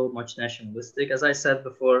not so much nationalistic. As I said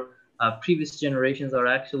before, previous generations are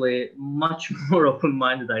actually much more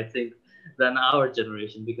open-minded, I think, than our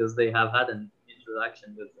generation, because they have had an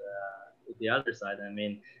interaction with the other side. I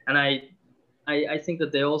mean, and I think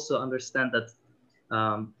that they also understand that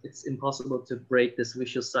it's impossible to break this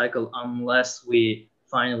vicious cycle unless we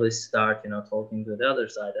finally start, talking to the other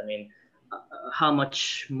side. I mean, how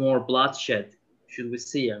much more bloodshed should we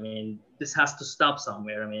see? I mean, this has to stop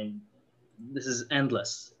somewhere. I mean, this is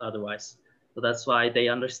endless otherwise. So that's why they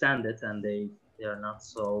understand it, and they are not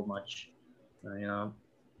so much, you know,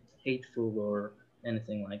 hateful or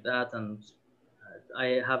anything like that. And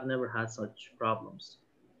I have never had such problems.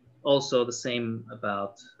 Also, the same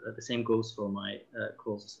goes for my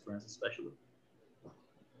closest friends, especially.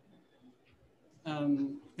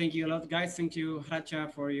 Thank you a lot, guys. Thank you,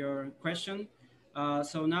 Hracha, for your question.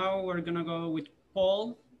 So now we're gonna go with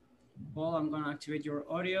Paul. Paul, I'm gonna activate your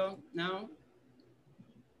audio now.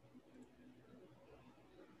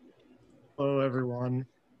 Hello, everyone.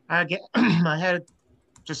 I had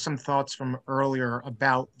just some thoughts from earlier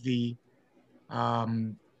about the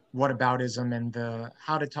whataboutism and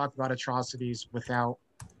how to talk about atrocities without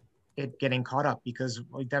it getting caught up, because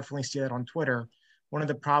we definitely see that on Twitter. One of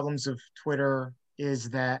the problems of Twitter is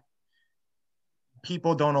that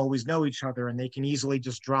people don't always know each other, and they can easily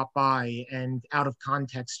just drop by and out of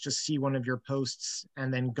context just see one of your posts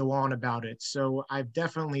and then go on about it. So I've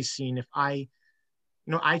definitely seen, if I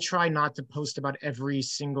try not to post about every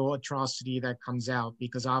single atrocity that comes out,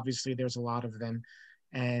 because obviously there's a lot of them.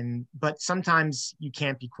 But sometimes you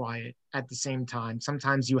can't be quiet at the same time.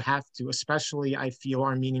 Sometimes you have to, especially I feel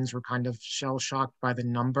Armenians were kind of shell-shocked by the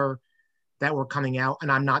number that were coming out.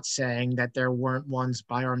 And I'm not saying that there weren't ones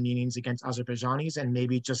by Armenians against Azerbaijanis, and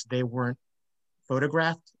maybe just they weren't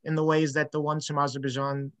photographed in the ways that the ones from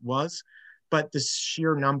Azerbaijan was, but the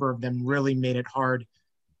sheer number of them really made it hard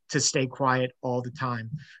to stay quiet all the time.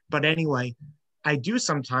 But anyway, I do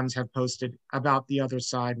sometimes have posted about the other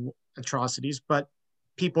side atrocities, but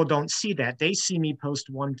people don't see that. They see me post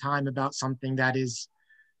one time about something that is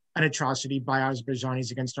an atrocity by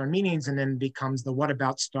Azerbaijanis against Armenians, and then becomes the what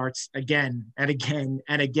about starts again and again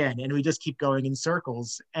and again. And we just keep going in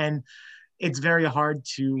circles. And it's very hard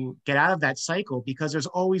to get out of that cycle, because there's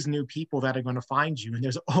always new people that are going to find you. And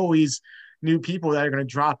there's always new people that are going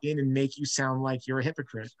to drop in and make you sound like you're a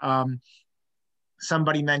hypocrite.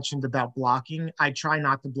 Somebody mentioned about blocking. I try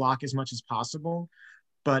not to block as much as possible,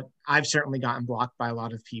 but I've certainly gotten blocked by a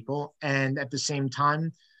lot of people. And at the same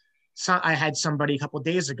time, I had somebody a couple of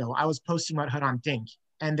days ago, I was posting about Hrant Dink,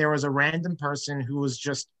 and there was a random person who was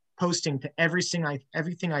just posting to everything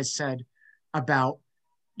I said about,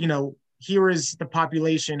 here is the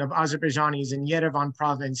population of Azerbaijanis in Yerevan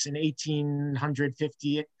province in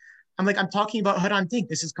 1850. I'm like, I'm talking about Hrant Dink.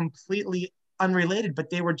 This is completely unrelated, but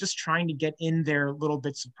they were just trying to get in their little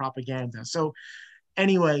bits of propaganda. So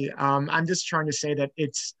anyway, I'm just trying to say that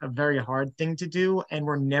it's a very hard thing to do, and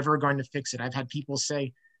we're never going to fix it. I've had people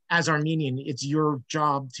say, as Armenian, it's your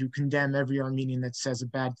job to condemn every Armenian that says a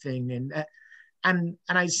bad thing. And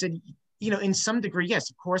I said, in some degree, yes,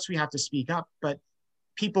 of course we have to speak up, but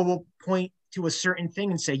people will point to a certain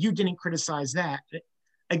thing and say, you didn't criticize that.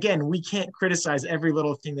 Again, we can't criticize every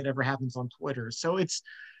little thing that ever happens on Twitter. So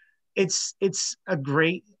it's a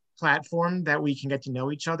great platform that we can get to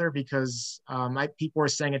know each other, because people were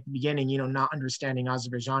saying at the beginning, not understanding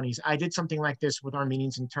Azerbaijanis. I did something like this with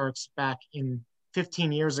Armenians and Turks back in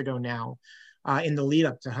 15 years ago now, in the lead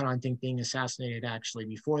up to Hrant Dink being assassinated, actually,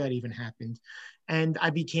 before that even happened. And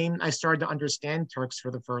I started to understand Turks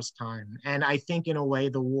for the first time. And I think in a way,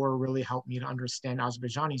 the war really helped me to understand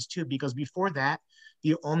Azerbaijanis too, because before that,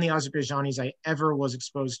 the only Azerbaijanis I ever was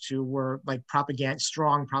exposed to were like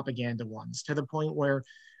strong propaganda ones, to the point where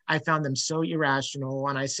I found them so irrational.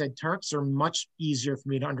 And I said, Turks are much easier for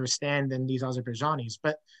me to understand than these Azerbaijanis.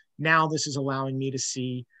 But now this is allowing me to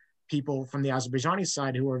see people from the Azerbaijani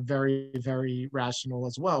side who are very, very rational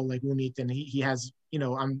as well, like Umit, and he has,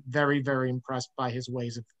 I'm very, very impressed by his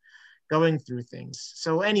ways of going through things.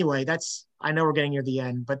 So anyway, I know we're getting near the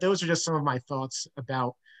end, but those are just some of my thoughts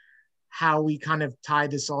about how we kind of tie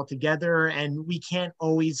this all together. And we can't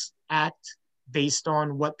always act based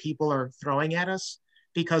on what people are throwing at us,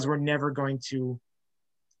 because we're never going to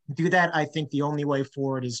do that. I think the only way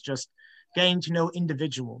forward is just getting to know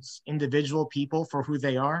individual people for who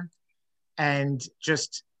they are, and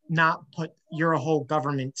just not put your whole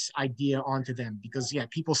government idea onto them. Because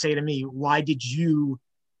people say to me, why did you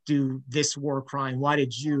do this war crime? Why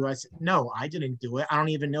did you? I said, no, I didn't do it. I don't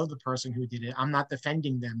even know the person who did it. I'm not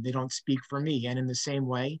defending them. They don't speak for me. And in the same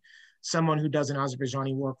way, someone who does an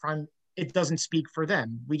Azerbaijani war crime, it doesn't speak for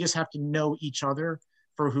them. We just have to know each other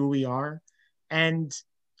for who we are, and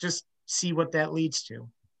just see what that leads to.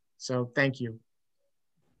 So thank you.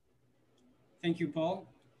 Thank you, Paul.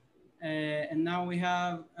 And now we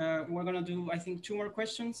have, we're gonna do, I think, 2 more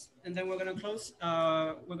questions, and then we're gonna close.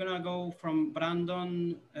 We're gonna go from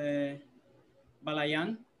Brandon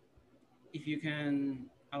Balayan. If you can,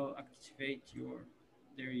 I'll activate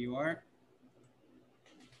there you are.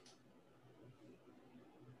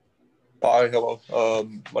 Hi, hello.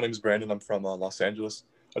 My name is Brandon. I'm from Los Angeles.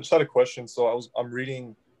 I just had a question. So I'm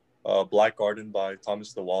reading Black Garden by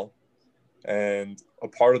Thomas DeWall, and a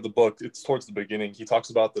part of the book, it's towards the beginning, he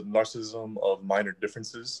talks about the narcissism of minor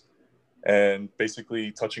differences, and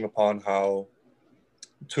basically touching upon how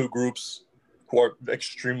two groups who are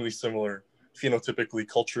extremely similar phenotypically,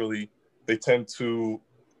 culturally, they tend to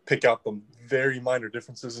pick out the very minor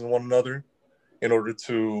differences in one another in order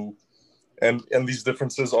to, and these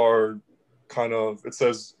differences are kind of, it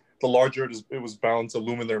says the larger it was bound to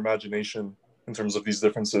illumine their imagination in terms of these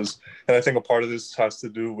differences. And I think a part of this has to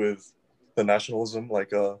do with the nationalism,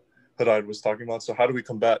 like Hadad was talking about. So how do we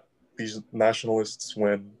combat these nationalists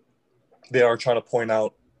when they are trying to point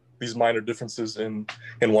out these minor differences in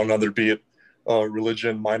one another, be it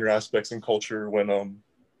religion, minor aspects in culture, when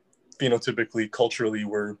phenotypically, culturally,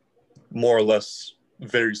 we're more or less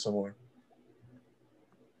very similar?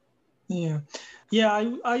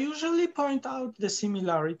 I usually point out the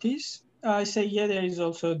similarities. I say, yeah, there is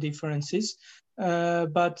also differences,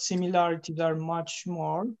 but similarities are much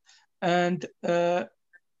more. And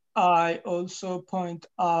I also point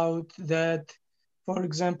out that, for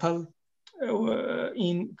example,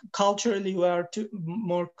 in culturally, we are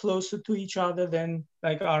more closer to each other than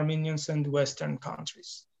like Armenians and Western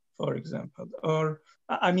countries, for example, or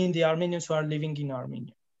I mean the Armenians who are living in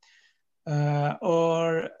Armenia.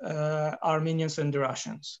 Or Armenians and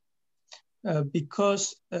Russians,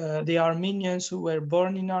 because the Armenians who were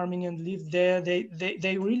born in Armenia and lived there,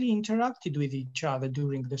 they really interacted with each other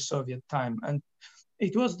during the Soviet time, and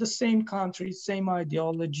it was the same country, same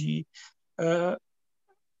ideology.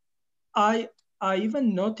 I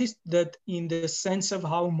even noticed that in the sense of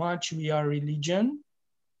how much we are religion,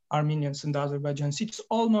 Armenians and Azerbaijanis, it's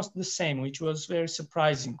almost the same, which was very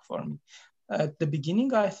surprising for me. At the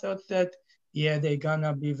beginning, I thought that, yeah, they're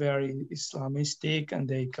gonna be very Islamistic and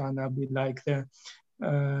they gonna be like the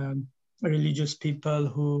religious people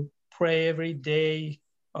who pray every day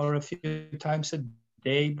or a few times a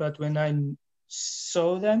day. But when I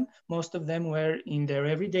saw them, most of them were in their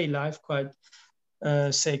everyday life quite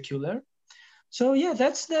secular. So yeah,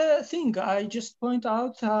 that's the thing. I just point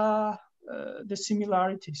out the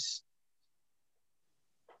similarities.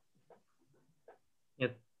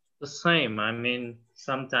 It's the same. I mean,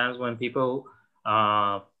 sometimes when people,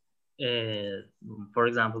 for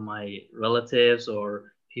example, my relatives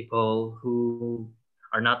or people who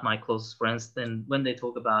are not my closest friends, then when they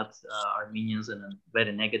talk about Armenians in a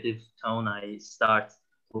very negative tone, I start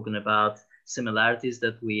talking about similarities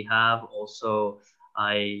that we have. Also,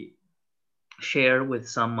 I share with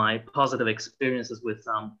some my positive experiences with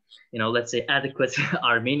some, let's say adequate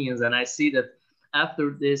Armenians, and I see that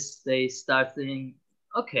after this they start thinking,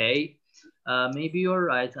 okay, maybe you're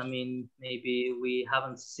right. I mean, maybe we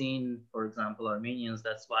haven't seen, for example, Armenians.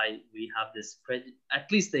 That's why we have this prejudice.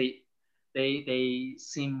 At least they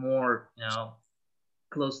seem more,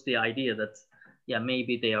 close to the idea that, yeah,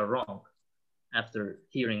 maybe they are wrong after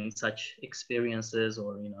hearing such experiences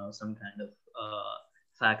or, some kind of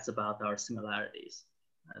facts about our similarities.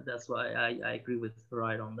 That's why I agree with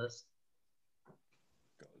Ryan on this.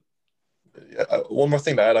 Yeah, one more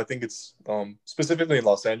thing to add. I think it's specifically in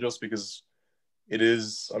Los Angeles because it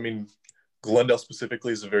is, I mean, Glendale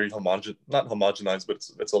specifically is a very not homogenized, but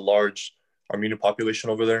it's a large Armenian population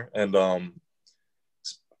over there. And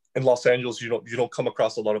in Los Angeles, you don't come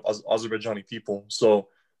across a lot of Azerbaijani people. So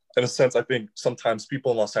in a sense, I think sometimes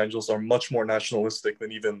people in Los Angeles are much more nationalistic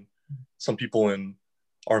than even some people in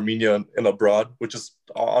Armenia and abroad, which is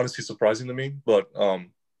honestly surprising to me. But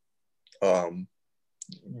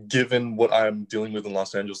given what I'm dealing with in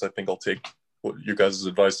Los Angeles, I think I'll take what your guys'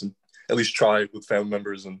 advice and at least try with family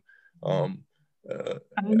members and other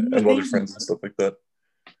friends and stuff like that.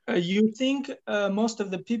 You think most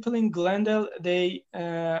of the people in Glendale, they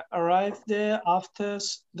arrived there after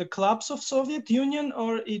the collapse of Soviet Union,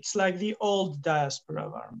 or it's like the old diaspora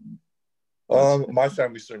of Armenia? My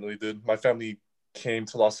family certainly did. My family came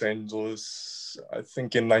to Los Angeles, I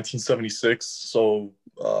think, in 1976. So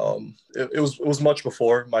it was much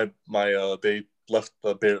before they left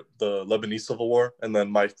the Lebanese Civil War, and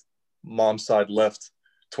then my mom's side left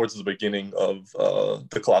towards the beginning of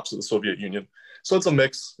the collapse of the Soviet Union. So it's a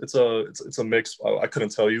mix. It's a mix. I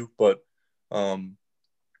couldn't tell you, but I'm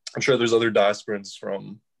sure there's other diasporans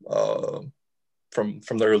from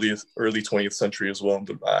the early 20th century as well.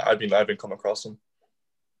 I haven't come across them.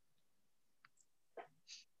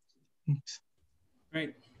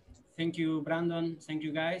 Great. Thank you, Brandon. Thank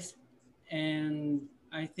you, guys. And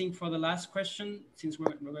I think for the last question, since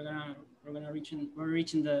we're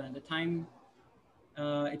reaching the time,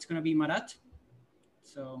 it's gonna be Marat.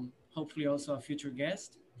 So hopefully also a future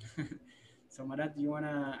guest. So Marat, do you want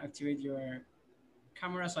to activate your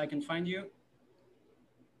camera so I can find you?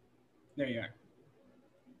 There you are.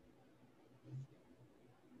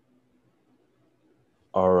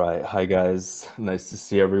 All right. Hi, guys. Nice to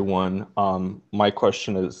see everyone. My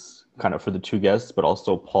question is kind of for the two guests, but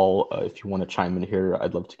also Paul, if you want to chime in here,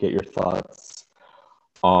 I'd love to get your thoughts.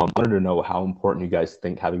 I wanted to know how important you guys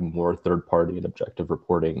think having more third-party and objective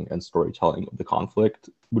reporting and storytelling of the conflict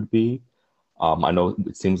would be. I know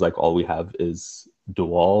it seems like all we have is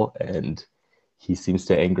Dawal, and he seems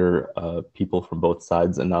to anger people from both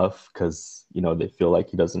sides enough because, you know, they feel like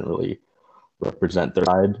he doesn't really represent their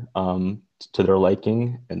side to their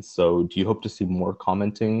liking. And so do you hope to see more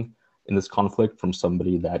commenting in this conflict from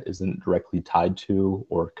somebody that isn't directly tied to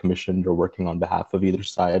or commissioned or working on behalf of either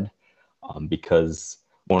side? Because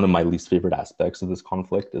one of my least favorite aspects of this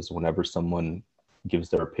conflict is whenever someone gives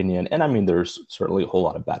their opinion, and I mean, there's certainly a whole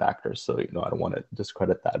lot of bad actors, so, you know, I don't want to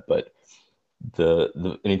discredit that, but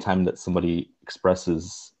the anytime that somebody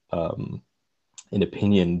expresses an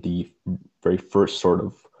opinion, the very first sort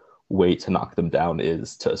of way to knock them down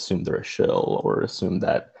is to assume they're a shill or assume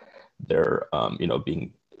that they're you know,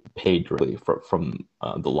 being paid really from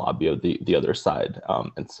the lobby of the other side.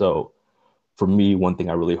 And so for me, one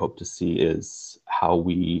thing I really hope to see is how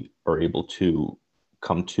we are able to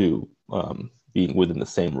come to being within the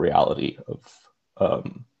same reality of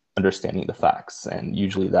understanding the facts. And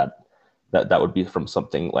usually that would be from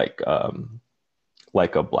something like a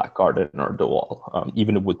Black Garden or Dawal,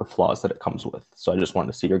 even with the flaws that it comes with. So I just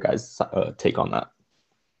wanted to see your guys' take on that.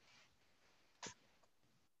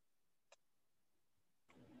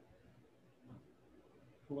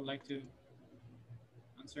 Who would like to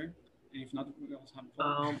answer? And if not, we also have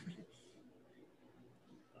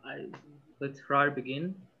let Rar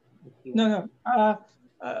begin. No.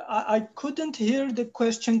 I couldn't hear the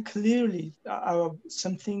question clearly.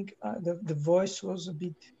 The voice was a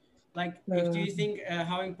bit. Like, do you think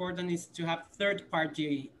how important is to have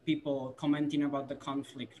third-party people commenting about the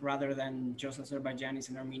conflict rather than just Azerbaijanis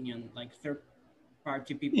and Armenian, like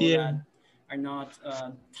third-party people that are not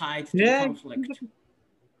tied to the conflict?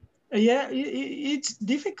 Yeah, it's a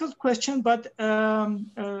difficult question, but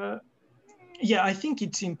yeah, I think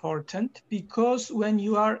it's important because when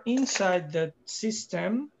you are inside that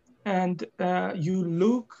system and you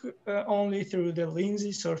look only through the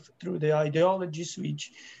lenses or through the ideologies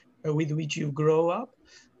with which you grow up,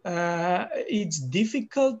 it's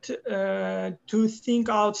difficult to think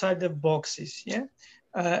outside the boxes. Yeah,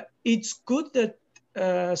 it's good that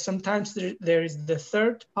sometimes there is the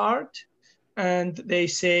third part, and they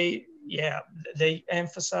say, yeah, they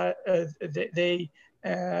emphasize,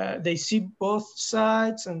 they see both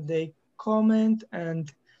sides and they comment,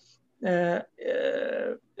 and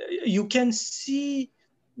you can see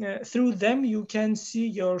through them, you can see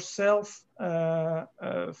yourself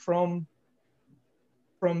from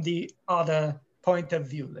the other point of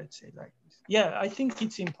view, let's say like this. Yeah, I think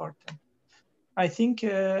it's important. I think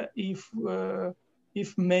if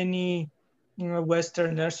many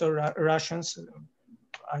Westerners or Russians,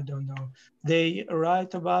 I don't know, they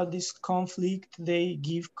write about this conflict, they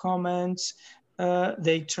give comments,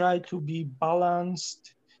 they try to be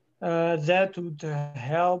balanced, that would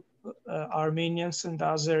help Armenians and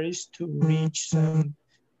Azeris to reach some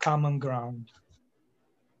common ground.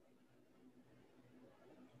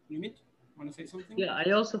 Nimit, want to say something? Yeah,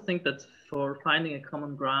 I also think that for finding a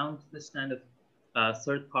common ground, this kind of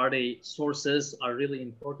third-party sources are really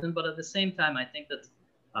important. But at the same time, I think that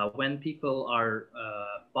when people are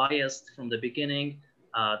biased from the beginning,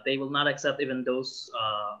 they will not accept even those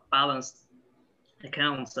balanced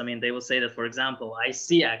accounts. I mean, they will say that, for example, I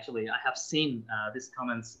have seen these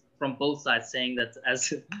comments from both sides saying that,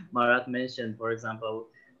 as Marat mentioned, for example,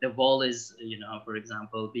 the wall is, you know, for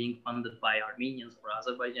example, being funded by Armenians or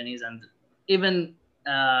Azerbaijanis, and even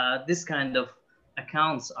this kind of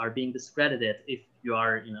accounts are being discredited if you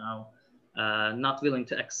are, you know, not willing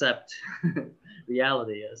to accept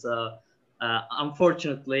reality. So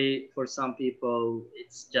unfortunately, for some people,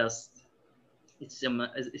 it's just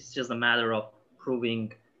a matter of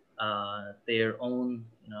proving their own,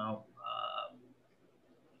 you know,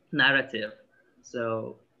 narrative.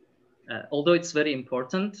 So although it's very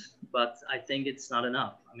important, but I think it's not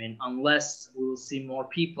enough. I mean, unless we will see more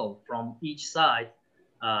people from each side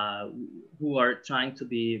who are trying to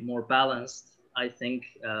be more balanced, I think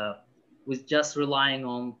with just relying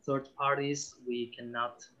on third parties, we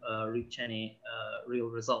cannot reach any real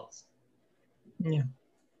results. Yeah,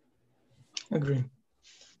 agree.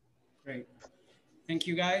 Great. Thank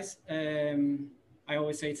you, guys. I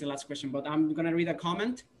always say it's the last question, but I'm going to read a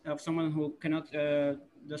comment of someone who cannot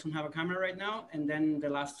doesn't have a camera right now, and then the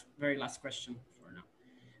very last question for now.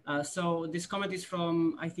 So this comment is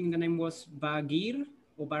from, I think the name was Bagir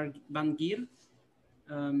or Bangir.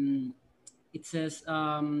 It says,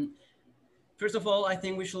 first of all, I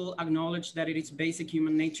think we should acknowledge that it is basic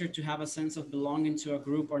human nature to have a sense of belonging to a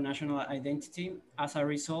group or national identity. As a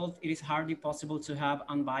result, it is hardly possible to have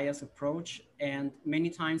unbiased approach, and many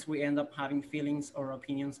times we end up having feelings or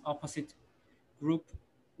opinions opposite group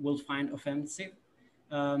will find offensive.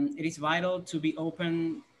 It is vital to be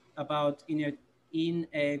open about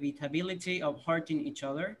inevitability of hurting each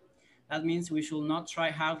other. That means we should not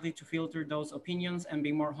try hardly to filter those opinions and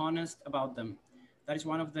be more honest about them. That is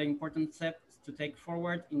one of the important steps to take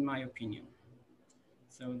forward, in my opinion.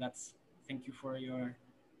 So thank you for your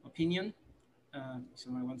opinion. If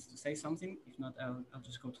someone wants to say something, if not, I'll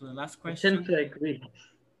just go to the last question. I tend to agree.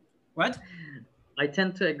 What? I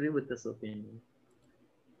tend to agree with this opinion.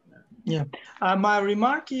 Yeah, my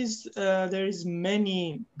remark is there is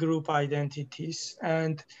many group identities,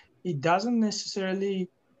 and it doesn't necessarily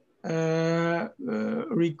require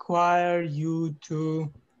you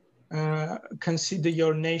to consider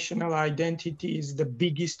your national identity is the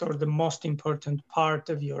biggest or the most important part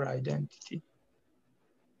of your identity.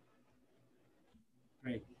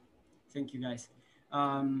 Great, thank you guys.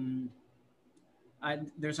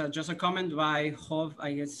 There's just a comment by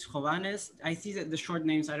Jovanes. I see that the short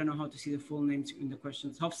names, I don't know how to see the full names in the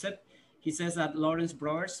questions. Hovsep, he says that Lawrence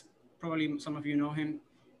Broers, probably some of you know him.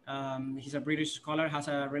 He's a British scholar, has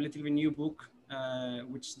a relatively new book,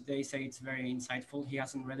 which they say it's very insightful. He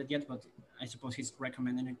hasn't read it yet, but I suppose he's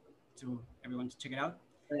recommending it to everyone to check it out.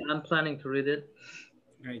 I'm planning to read it.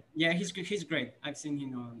 Great. Yeah, he's great. I've seen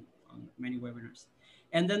him on many webinars.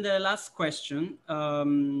 And then the last question,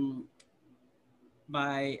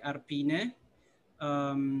 by Arpine.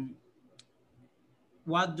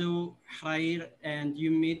 What do Jair and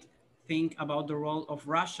Umit think about the role of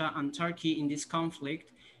Russia and Turkey in this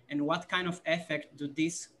conflict? And what kind of effect do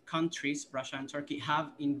these countries, Russia and Turkey,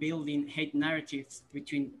 have in building hate narratives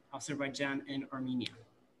between Azerbaijan and Armenia?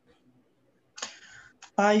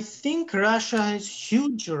 I think Russia has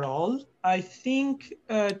huge role. I think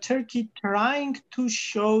Turkey trying to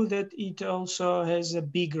show that it also has a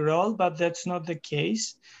big role, but that's not the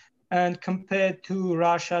case. And compared to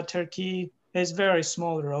Russia, Turkey has very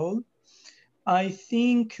small role. I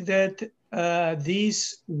think that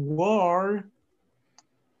this war,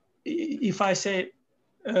 if I say,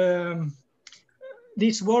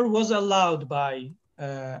 this war was allowed by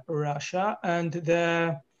Russia, and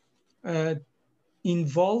the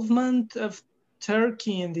involvement of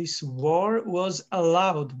Turkey in this war was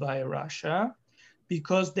allowed by Russia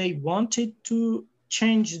because they wanted to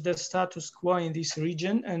change the status quo in this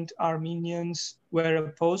region, and Armenians were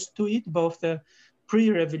opposed to it, both the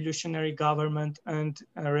pre-revolutionary government and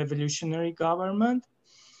a revolutionary government.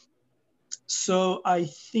 So I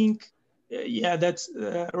think, yeah, that's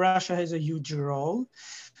Russia has a huge role.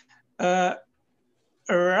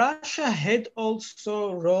 Russia had also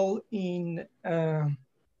a role in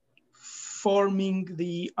forming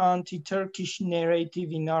the anti-Turkish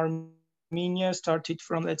narrative in Armenia, started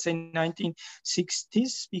from, let's say,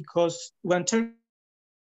 1960s, because when Turkey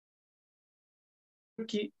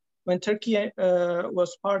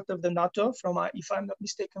was part of the NATO from, if I'm not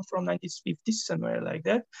mistaken, from 1950s, somewhere like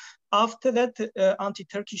that. After that,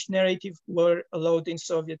 anti-Turkish narrative were allowed in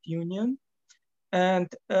Soviet Union,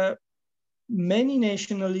 and many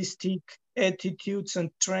nationalistic attitudes and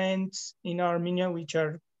trends in Armenia, which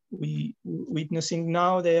are we witnessing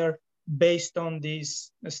now, they are based on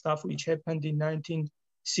this stuff which happened in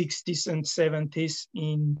 1960s and 70s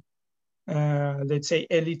in, let's say,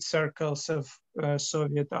 elite circles of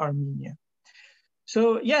Soviet Armenia.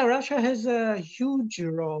 So yeah, Russia has a huge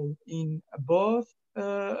role in both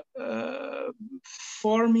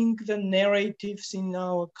forming the narratives in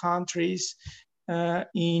our countries,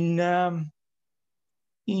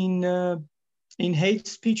 in hate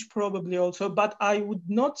speech probably also, but I would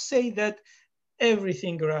not say that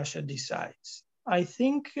everything Russia decides. I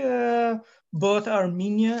think both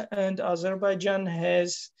Armenia and Azerbaijan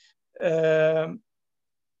has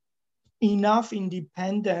enough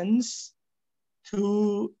independence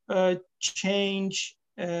to change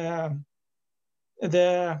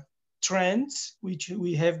the trends which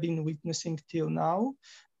we have been witnessing till now,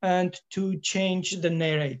 and to change the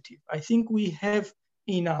narrative. I think we have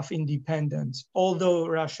enough independence, although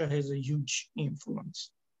Russia has a huge influence.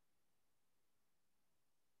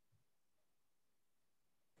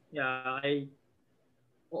 Yeah, I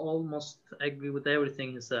almost agree with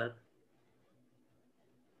everything he said.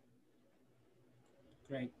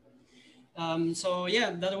 Great. So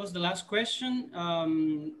yeah, that was the last question.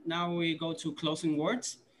 Now we go to closing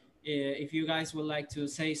words. If you guys would like to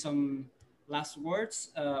say some last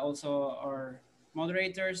words, also our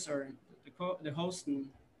moderators or the host,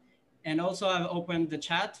 and also I've opened the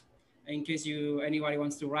chat in case anybody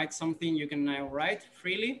wants to write something, you can now write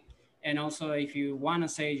freely. And also if you want to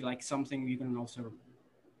say like something, you can also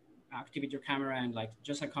activate your camera and like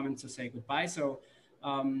just a comment to say goodbye. So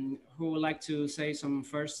who would like to say some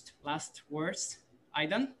last words?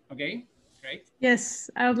 Aidan, okay, great. Yes,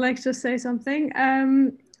 I would like to say something.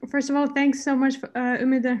 First of all, thanks so much,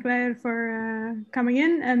 Umid and Claire, for coming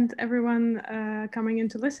in and everyone coming in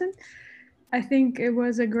to listen. I think it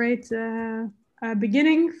was a great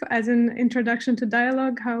beginning as an introduction to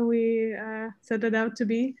dialogue, how we set it out to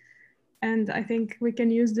be. And I think we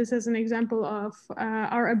can use this as an example of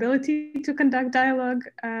our ability to conduct dialogue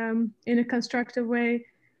in a constructive way.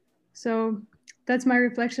 So that's my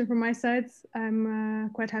reflection from my side. I'm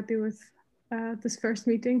quite happy with this first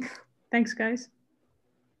meeting. Thanks, guys.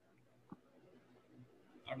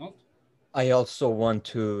 Arnold? I also want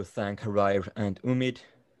to thank Harair and Umid.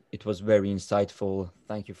 It was very insightful.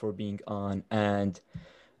 Thank you for being on. And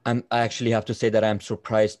I actually have to say that I'm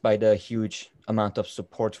surprised by the huge amount of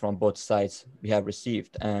support from both sides we have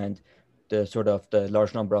received and the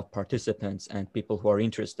large number of participants and people who are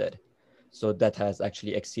interested. So that has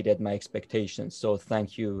actually exceeded my expectations. So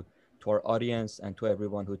thank you to our audience and to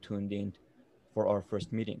everyone who tuned in for our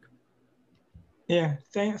first meeting. Yeah,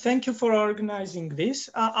 thank you for organizing this.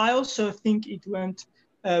 I also think it went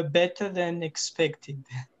better than expected.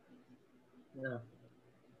 Yeah.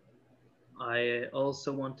 I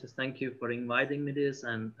also want to thank you for inviting me to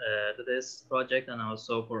this project, and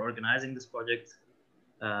also for organizing this project.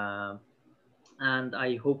 And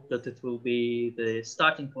I hope that it will be the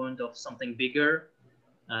starting point of something bigger.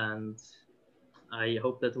 And I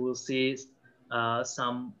hope that we'll see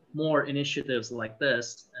some more initiatives like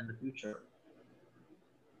this in the future,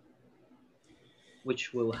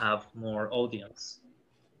 which will have more audience.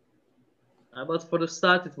 But for the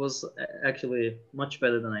start, it was actually much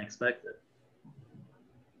better than I expected.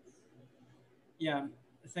 Yeah,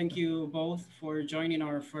 thank you both for joining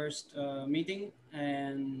our first meeting,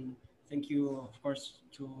 and thank you, of course,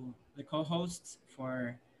 to the co-hosts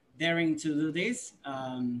for daring to do this.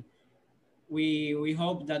 We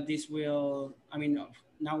hope that this will, I mean,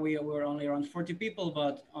 now we're only around 40 people,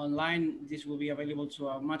 but online this will be available to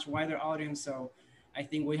a much wider audience. So I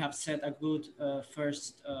think we have set a good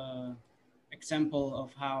first example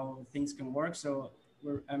of how things can work. So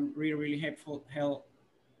I'm really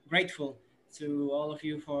grateful to all of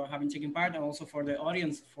you for having taken part, and also for the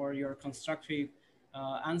audience for your constructive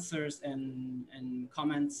answers and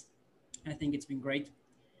comments. I think it's been great.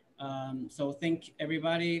 So thank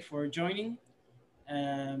everybody for joining,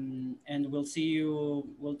 and we'll see you,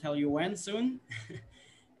 we'll tell you when soon.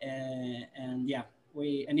 And yeah,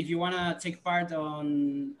 and if you want to take part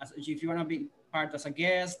if you want to be part as a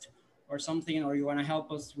guest or something, or you want to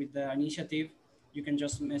help us with the initiative, you can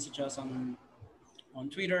just message us on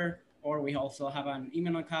Twitter, or we also have an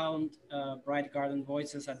email account,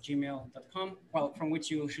 brightgardenvoices@gmail.com, well, from which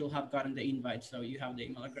you should have gotten the invite, so you have the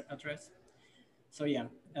email address. So yeah,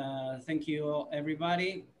 thank you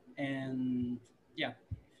everybody, and yeah,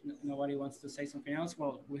 if nobody wants to say something else,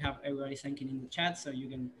 well, we have everybody thanking in the chat, so you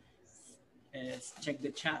can check the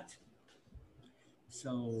chat.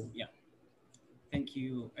 So yeah, thank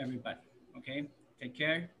you everybody. Okay, take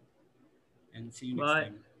care and see you next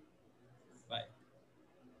time. Bye.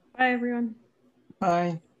 Bye, everyone.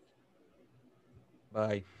 Bye.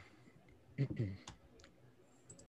 Bye.